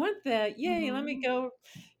 "I want that. Yay, let me Hmm. go,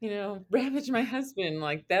 ravage my husband."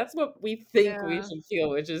 Like, that's what we think we Yeah. should feel,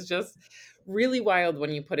 which is just really wild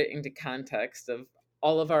when you put it into context of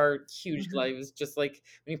all of our huge Mhm. lives, just like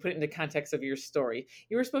when you put it into context of your story.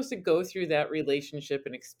 You were supposed to go through that relationship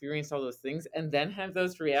and experience all those things and then have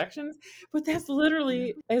those reactions, but that's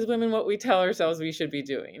literally, Mhm. as women, what we tell ourselves we should be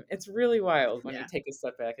doing. It's really wild when you Yeah. take a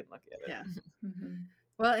step back and look at Yeah. it. Mhm.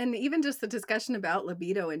 Well, and even just the discussion about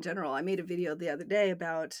libido in general. I made a video the other day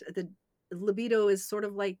about the libido is sort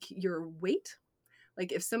of like your weight.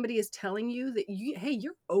 Like if somebody is telling you that hey,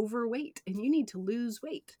 you're overweight and you need to lose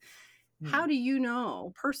weight. How Mm, do you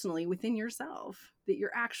know personally within yourself that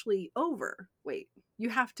you're actually overweight? You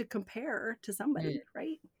have to compare to mm, somebody,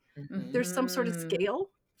 right? mhm. There's some sort of Mhm.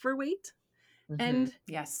 scale for weight. Mhm. And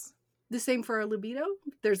Yes. the same for our libido.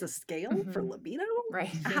 There's a scale for Mhm. libido. Right.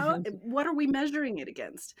 What are we measuring it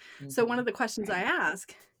against? So one Mhm. of the questions I Right.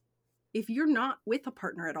 ask, if you're not with a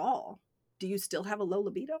partner at all, do you still have a low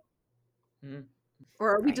libido? Mm, Or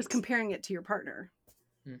are we just Right. comparing it to your partner?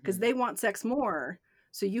 Because mhm, they want sex more,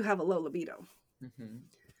 so you have a low libido. mhm.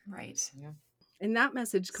 Right. Yeah. And that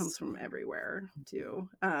message comes So from everywhere too.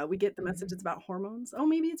 We get the mhm. messages about hormones. Oh,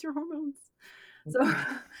 maybe it's your hormones. So Mhm,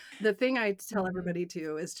 the thing I tell Mhm. everybody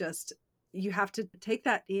too is just you have to take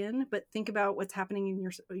that in, but think about what's happening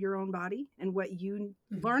in your own body and what you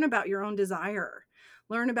Mhm. learn about your own desire,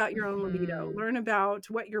 learn about your own libido, Mhm. learn about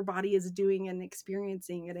what your body is doing and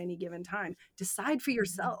experiencing at any given time. Decide for Mhm.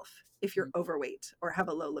 yourself if you're overweight or have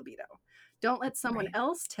a low libido. Don't let someone Right.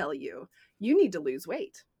 else tell you you need to lose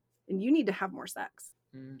weight and you need to have more sex.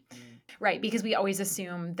 mhm, Right, because we always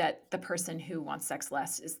assume that the person who wants sex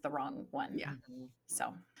less is the wrong one. Yeah. mhm,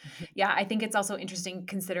 So, yeah, I think it's also interesting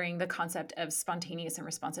considering the concept of spontaneous and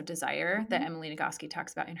responsive desire that Mhm. Emily Nagoski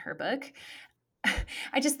talks about in her book.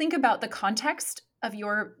 I just think about the context of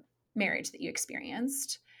your marriage that you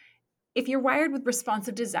experienced. If you're wired with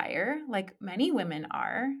responsive desire, like many women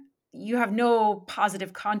are, you have no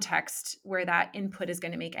positive context where that input is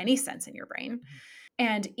going to make any sense in your brain.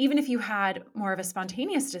 And even if you had more of a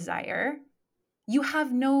spontaneous desire, you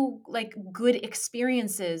have no like good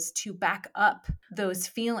experiences to back up those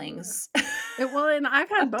feelings. Well, and I've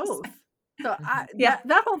had Of just- both. So mhm, yeah.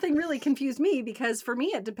 that whole thing really confused me because for me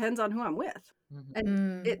it depends on who I'm with. mhm, And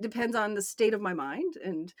Mm, it depends on the state of my mind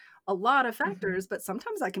and a lot of mhm, factors, but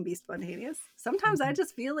sometimes I can be spontaneous. Sometimes I mhm,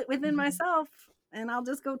 just feel it within mhm, myself and I'll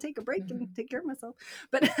just go take a break and mhm, take care of myself.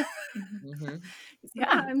 But mhm. mhm,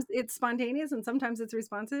 Yeah. sometimes it's spontaneous and sometimes it's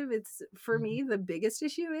responsive. It's for mhm. me the biggest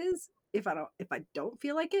issue is if I don't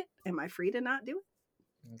feel like it, am I free to not do it?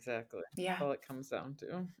 Exactly. That's Yeah. all it comes down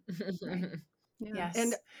to. Right. Yeah.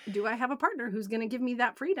 And Yes. do I have a partner who's going to give me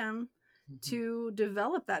that freedom Mhm. to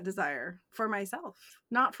develop that desire for myself,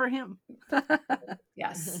 not for him?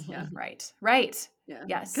 Yes. Yeah. Right. Right. Yeah.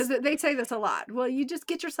 Because Yes. they say this a lot. Well, you just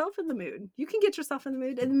get yourself in the mood. You can get yourself in the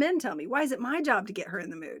mood. And men tell me, why is it my job to get her in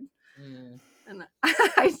the mood? Mm, And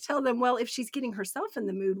I tell them, well, if she's getting herself in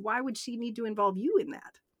the mood, why would she need to involve you in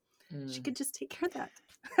that? She mm, could just take care of that.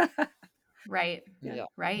 Right. Yeah. yeah.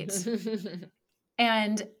 Right.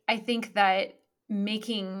 And I think that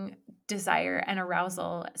making desire and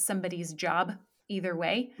arousal somebody's job either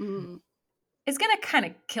way Mm. it's going to kind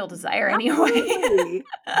of kill desire anyway. Absolutely.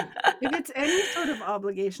 If it's any sort of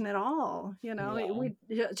obligation at all, Yeah. we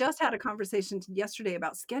just had a conversation yesterday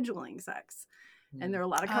about scheduling sex. And Mm. there are a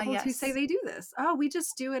lot of Ah, couples who say yes. they do this. Oh, we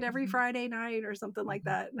just do it every Mhm, Friday night or something like Mhm.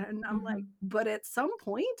 that. And I'm like, mhm, but at some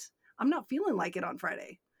point, I'm not feeling like it on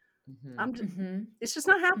Friday. Mhm. I'm just, mhm, it's just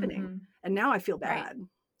not happening. mhm. And now I feel Right. bad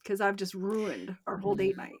because I've just ruined our whole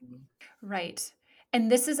date night. Mhm. Right. And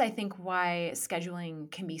this is, I think, why scheduling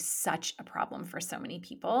can be such a problem for so many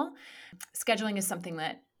people. Scheduling is something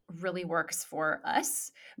that really works for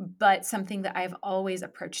us, but something that I've always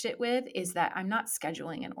approached it with is that I'm not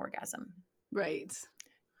scheduling an orgasm. Right.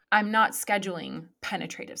 I'm not scheduling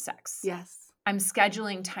penetrative sex. Yes. I'm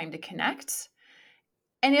scheduling time to connect.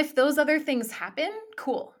 And if those other things happen,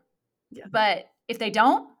 cool. Yeah. But if they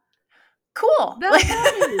don't, cool. That's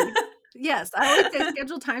right. Yes. I always say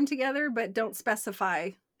schedule time together, but don't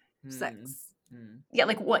specify Mm. sex. Mm. Yeah,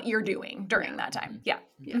 like what you're doing Yeah. during that time. Mhm. Yeah.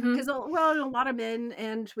 Yeah, Mhm. Mhm. because well, a lot of men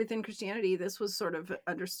and within Christianity, this was sort of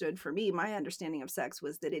understood for me. My understanding of sex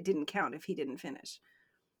was that it didn't count if he didn't finish,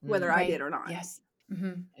 whether Mm. I did Right. or not. Yes.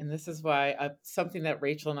 Mhm. And this is why something that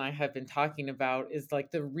Rachel and I have been talking about is like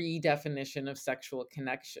the redefinition of sexual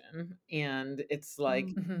connection. And it's like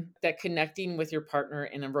Mm. Mhm. that connecting with your partner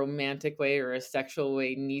in a romantic way or a sexual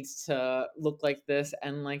way needs to look like this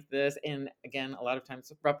and like this. And again, a lot of times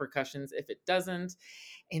repercussions if it doesn't.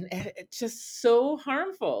 And it's just so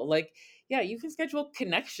harmful. Like, yeah, you can schedule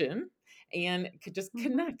connection and could just Mhm.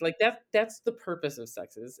 connect. Like that's the purpose of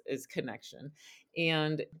sex is connection.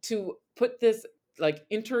 And to put this like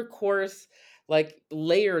intercourse like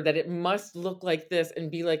layer that it must look like this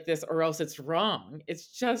and be like this or else it's wrong. It's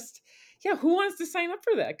just yeah, who wants to sign up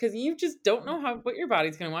for that? Because you just don't know how what your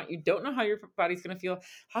body's going to want. You don't know how your body's going to feel.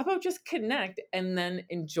 How about just connect and then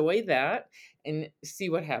enjoy that and see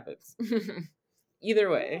what happens? Either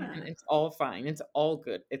way, and Yeah, it's all fine. It's all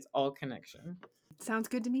good. It's all connection. sounds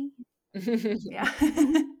good to me. Yeah.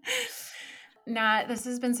 Nat, this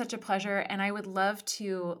has been such a pleasure. And I would love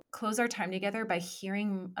to close our time together by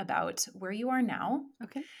hearing about where you are now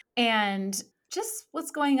Okay. and just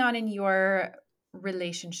what's going on in your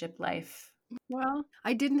relationship life. Well,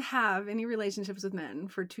 I didn't have any relationships with men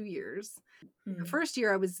for 2 years. The Mm. first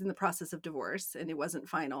year, I was in the process of divorce, and it wasn't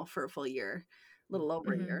final for a full year, a little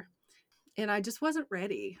over a Mhm. year. And I just wasn't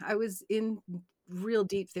ready. I was in real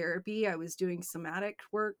deep therapy. I was doing somatic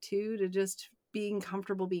work too, to just being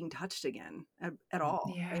comfortable being touched again at all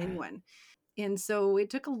by Yeah. anyone. And so it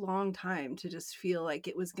took a long time to just feel like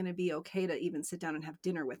it was going to be okay to even sit down and have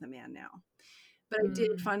dinner with a man now. But I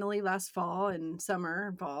did Mm. finally last fall and summer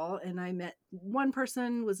and fall, and I met one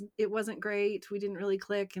person. It wasn't great. We didn't really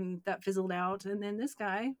click, and that fizzled out. And then this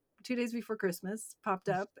guy, 2 days before Christmas, popped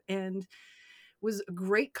up and was a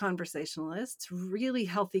great conversationalist, really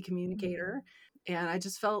healthy communicator, Mm. and I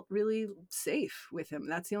just felt really safe with him.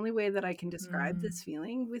 That's the only way that I can describe this Mm.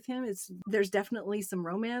 feeling with him. There's definitely some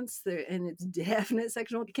romance there, and it's definite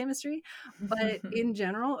sexual chemistry, but in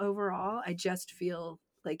general, overall, I just feel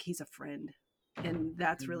like he's a friend, and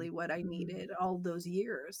that's Mm, really what I Mm. needed all those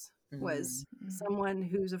years mm. was someone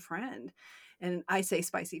who's a friend. And I say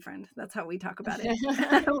spicy friend. That's how we talk about it.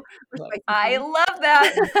 We're Love spicy I friends. love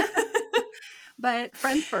that. But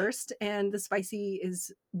friend first, and the spicy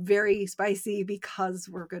is very spicy because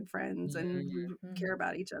we're good friends and Mhm, we care Mhm.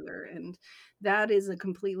 about each other. And that is a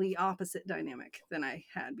completely opposite dynamic than I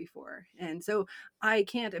had before. And so I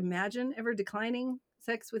can't imagine ever declining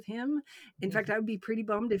sex with him. In fact, I would be pretty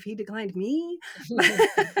bummed if he declined me.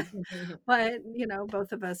 But,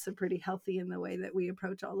 both of us are pretty healthy in the way that we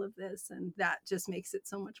approach all of this. And that just makes it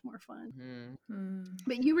so much more fun. mhm, Mm.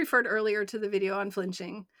 But you referred earlier to the video on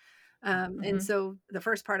flinching. And Mhm. so the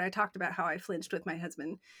first part I talked about how I flinched with my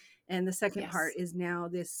husband. And the second part Yes. is now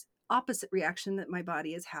this opposite reaction that my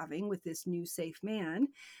body is having with this new safe man.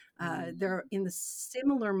 mm, There in the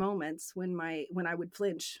similar moments when I would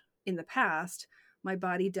flinch in the past, my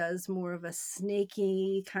body does more of a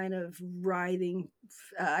snaky kind of writhing.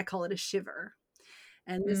 I call it a shiver,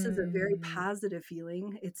 and this is a very Mm. positive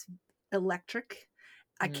feeling. It's electric.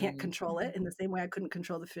 I can't mm. control it Mhm. in the same way I couldn't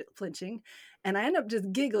control the flinching. And I end up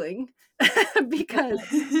just giggling because,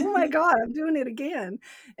 oh my God, I'm doing it again.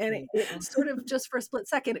 And it Yeah. sort of just for a split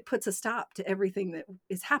second, it puts a stop to everything that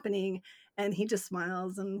is happening. And he just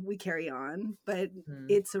smiles and we carry on. But Mm,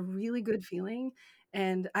 it's a really good feeling.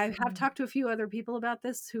 And I have Mm. talked to a few other people about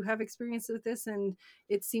this who have experience with this. And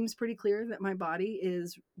it seems pretty clear that my body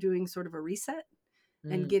is doing sort of a reset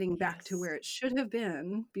and mm, getting back to Yes. where it should have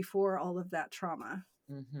been before all of that trauma.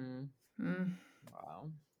 mhm. Mm.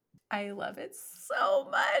 Wow. I love it so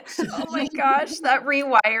much. Oh my gosh, that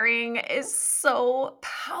rewiring is so Yes.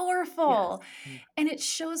 powerful. Mm, And it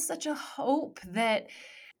shows such a hope that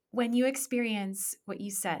when you experience what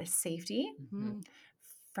you said, safety, mhm, Mhm.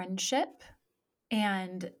 friendship,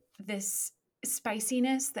 and this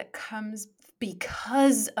spiciness that comes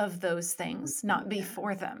because of those things, not Yeah.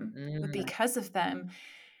 before them, but mm, because of them,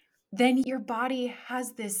 then your body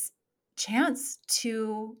has this chance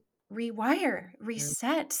to rewire, mm,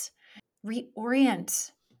 reset,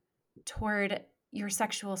 reorient toward your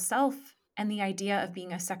sexual self and the idea of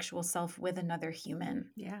being a sexual self with another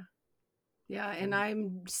human. Yeah. Yeah, and mm.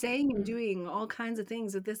 I'm saying and Mm. doing all kinds of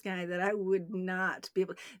things with this guy that I would not be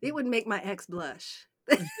able, it would make my ex blush.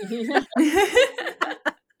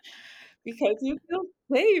 Because you feel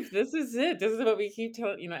safe. This is it. This is what we keep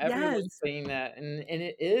telling, everyone's Yes. saying that, and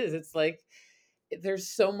it is. It's like there's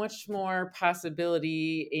so much more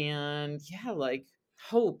possibility and yeah, like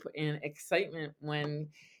hope and excitement when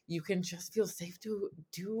you can just feel safe to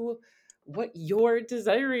do what you're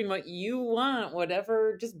desiring, what you want,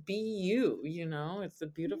 whatever, just be you, It's a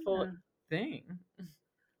beautiful Yeah. thing.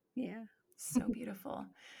 Yeah. So beautiful.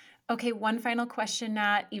 Okay, one final question,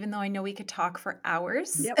 Nat, even though I know we could talk for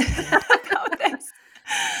hours Yep. about this.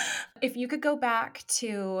 If you could go back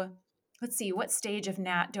to, let's see, what stage of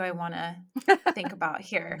Nat do I want to think about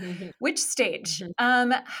here? Which stage?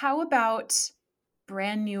 How about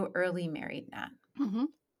brand new early married Nat? Mhm.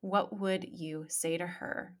 What would you say to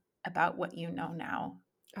her about what you know now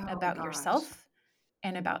Oh about gosh. yourself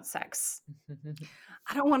and about sex?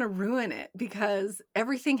 I don't want to ruin it because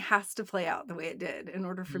everything has to play out the way it did in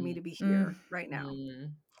order for me Mm, to be Mm, here right now.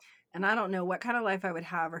 mm, And I don't know what kind of life I would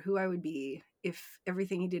have or who I would be if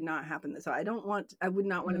everything did not happen. So I would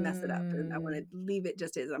not want to mess it up. And I want mm, to leave it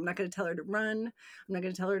just as. I'm not going to tell her to run. I'm not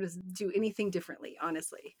going to tell her to do anything differently,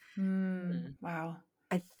 honestly. mm, wow.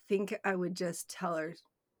 I think I would just tell her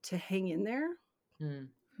to hang in there. mm,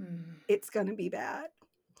 Mm, It's going to be bad.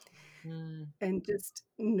 mm, And just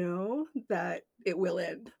know that it will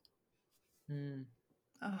end. mm.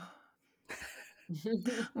 oh.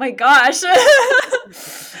 My gosh.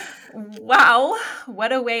 Wow.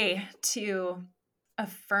 What a way to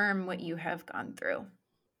affirm what you have gone through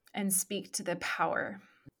and speak to the power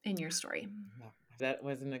in your story. Wow, that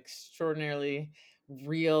was an extraordinarily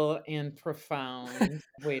real and profound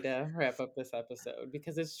way to wrap up this episode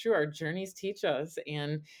because it's true, our journeys teach us.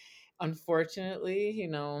 And unfortunately,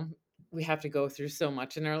 we have to go through so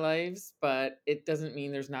much in our lives, but it doesn't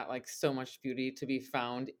mean there's not like so much beauty to be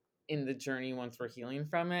found in the journey once we're healing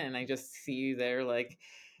from it. And I just see you there like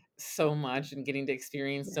so much and getting to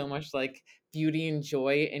experience Yeah. so much like beauty and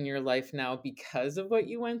joy in your life now because of what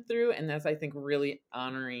you went through. And that's, I think, really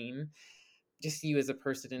honoring just you as a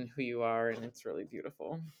person and who you are, and it's really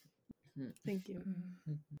beautiful. Mhm, Thank you. Mm.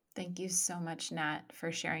 mhm, Thank you so much, Nat,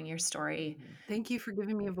 for sharing your story. mhm, Thank you for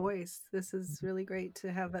giving me a voice. This is mhm, really great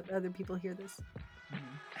to have other people hear this.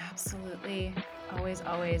 mhm. Absolutely. Always,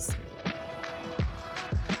 always.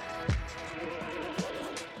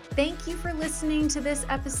 Thank you for listening to this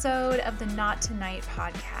episode of the Not Tonight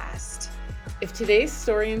podcast. If today's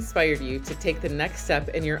story inspired you to take the next step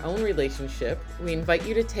in your own relationship, we invite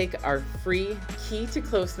you to take our free Key to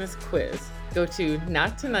Closeness quiz. Go to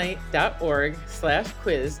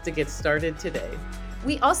nottonight.org/quiz to get started today.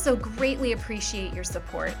 We also greatly appreciate your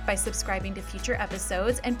support by subscribing to future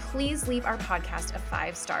episodes, and please leave our podcast a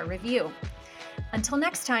 5-star review. Until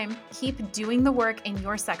next time, keep doing the work in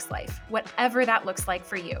your sex life, whatever that looks like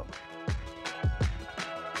for you.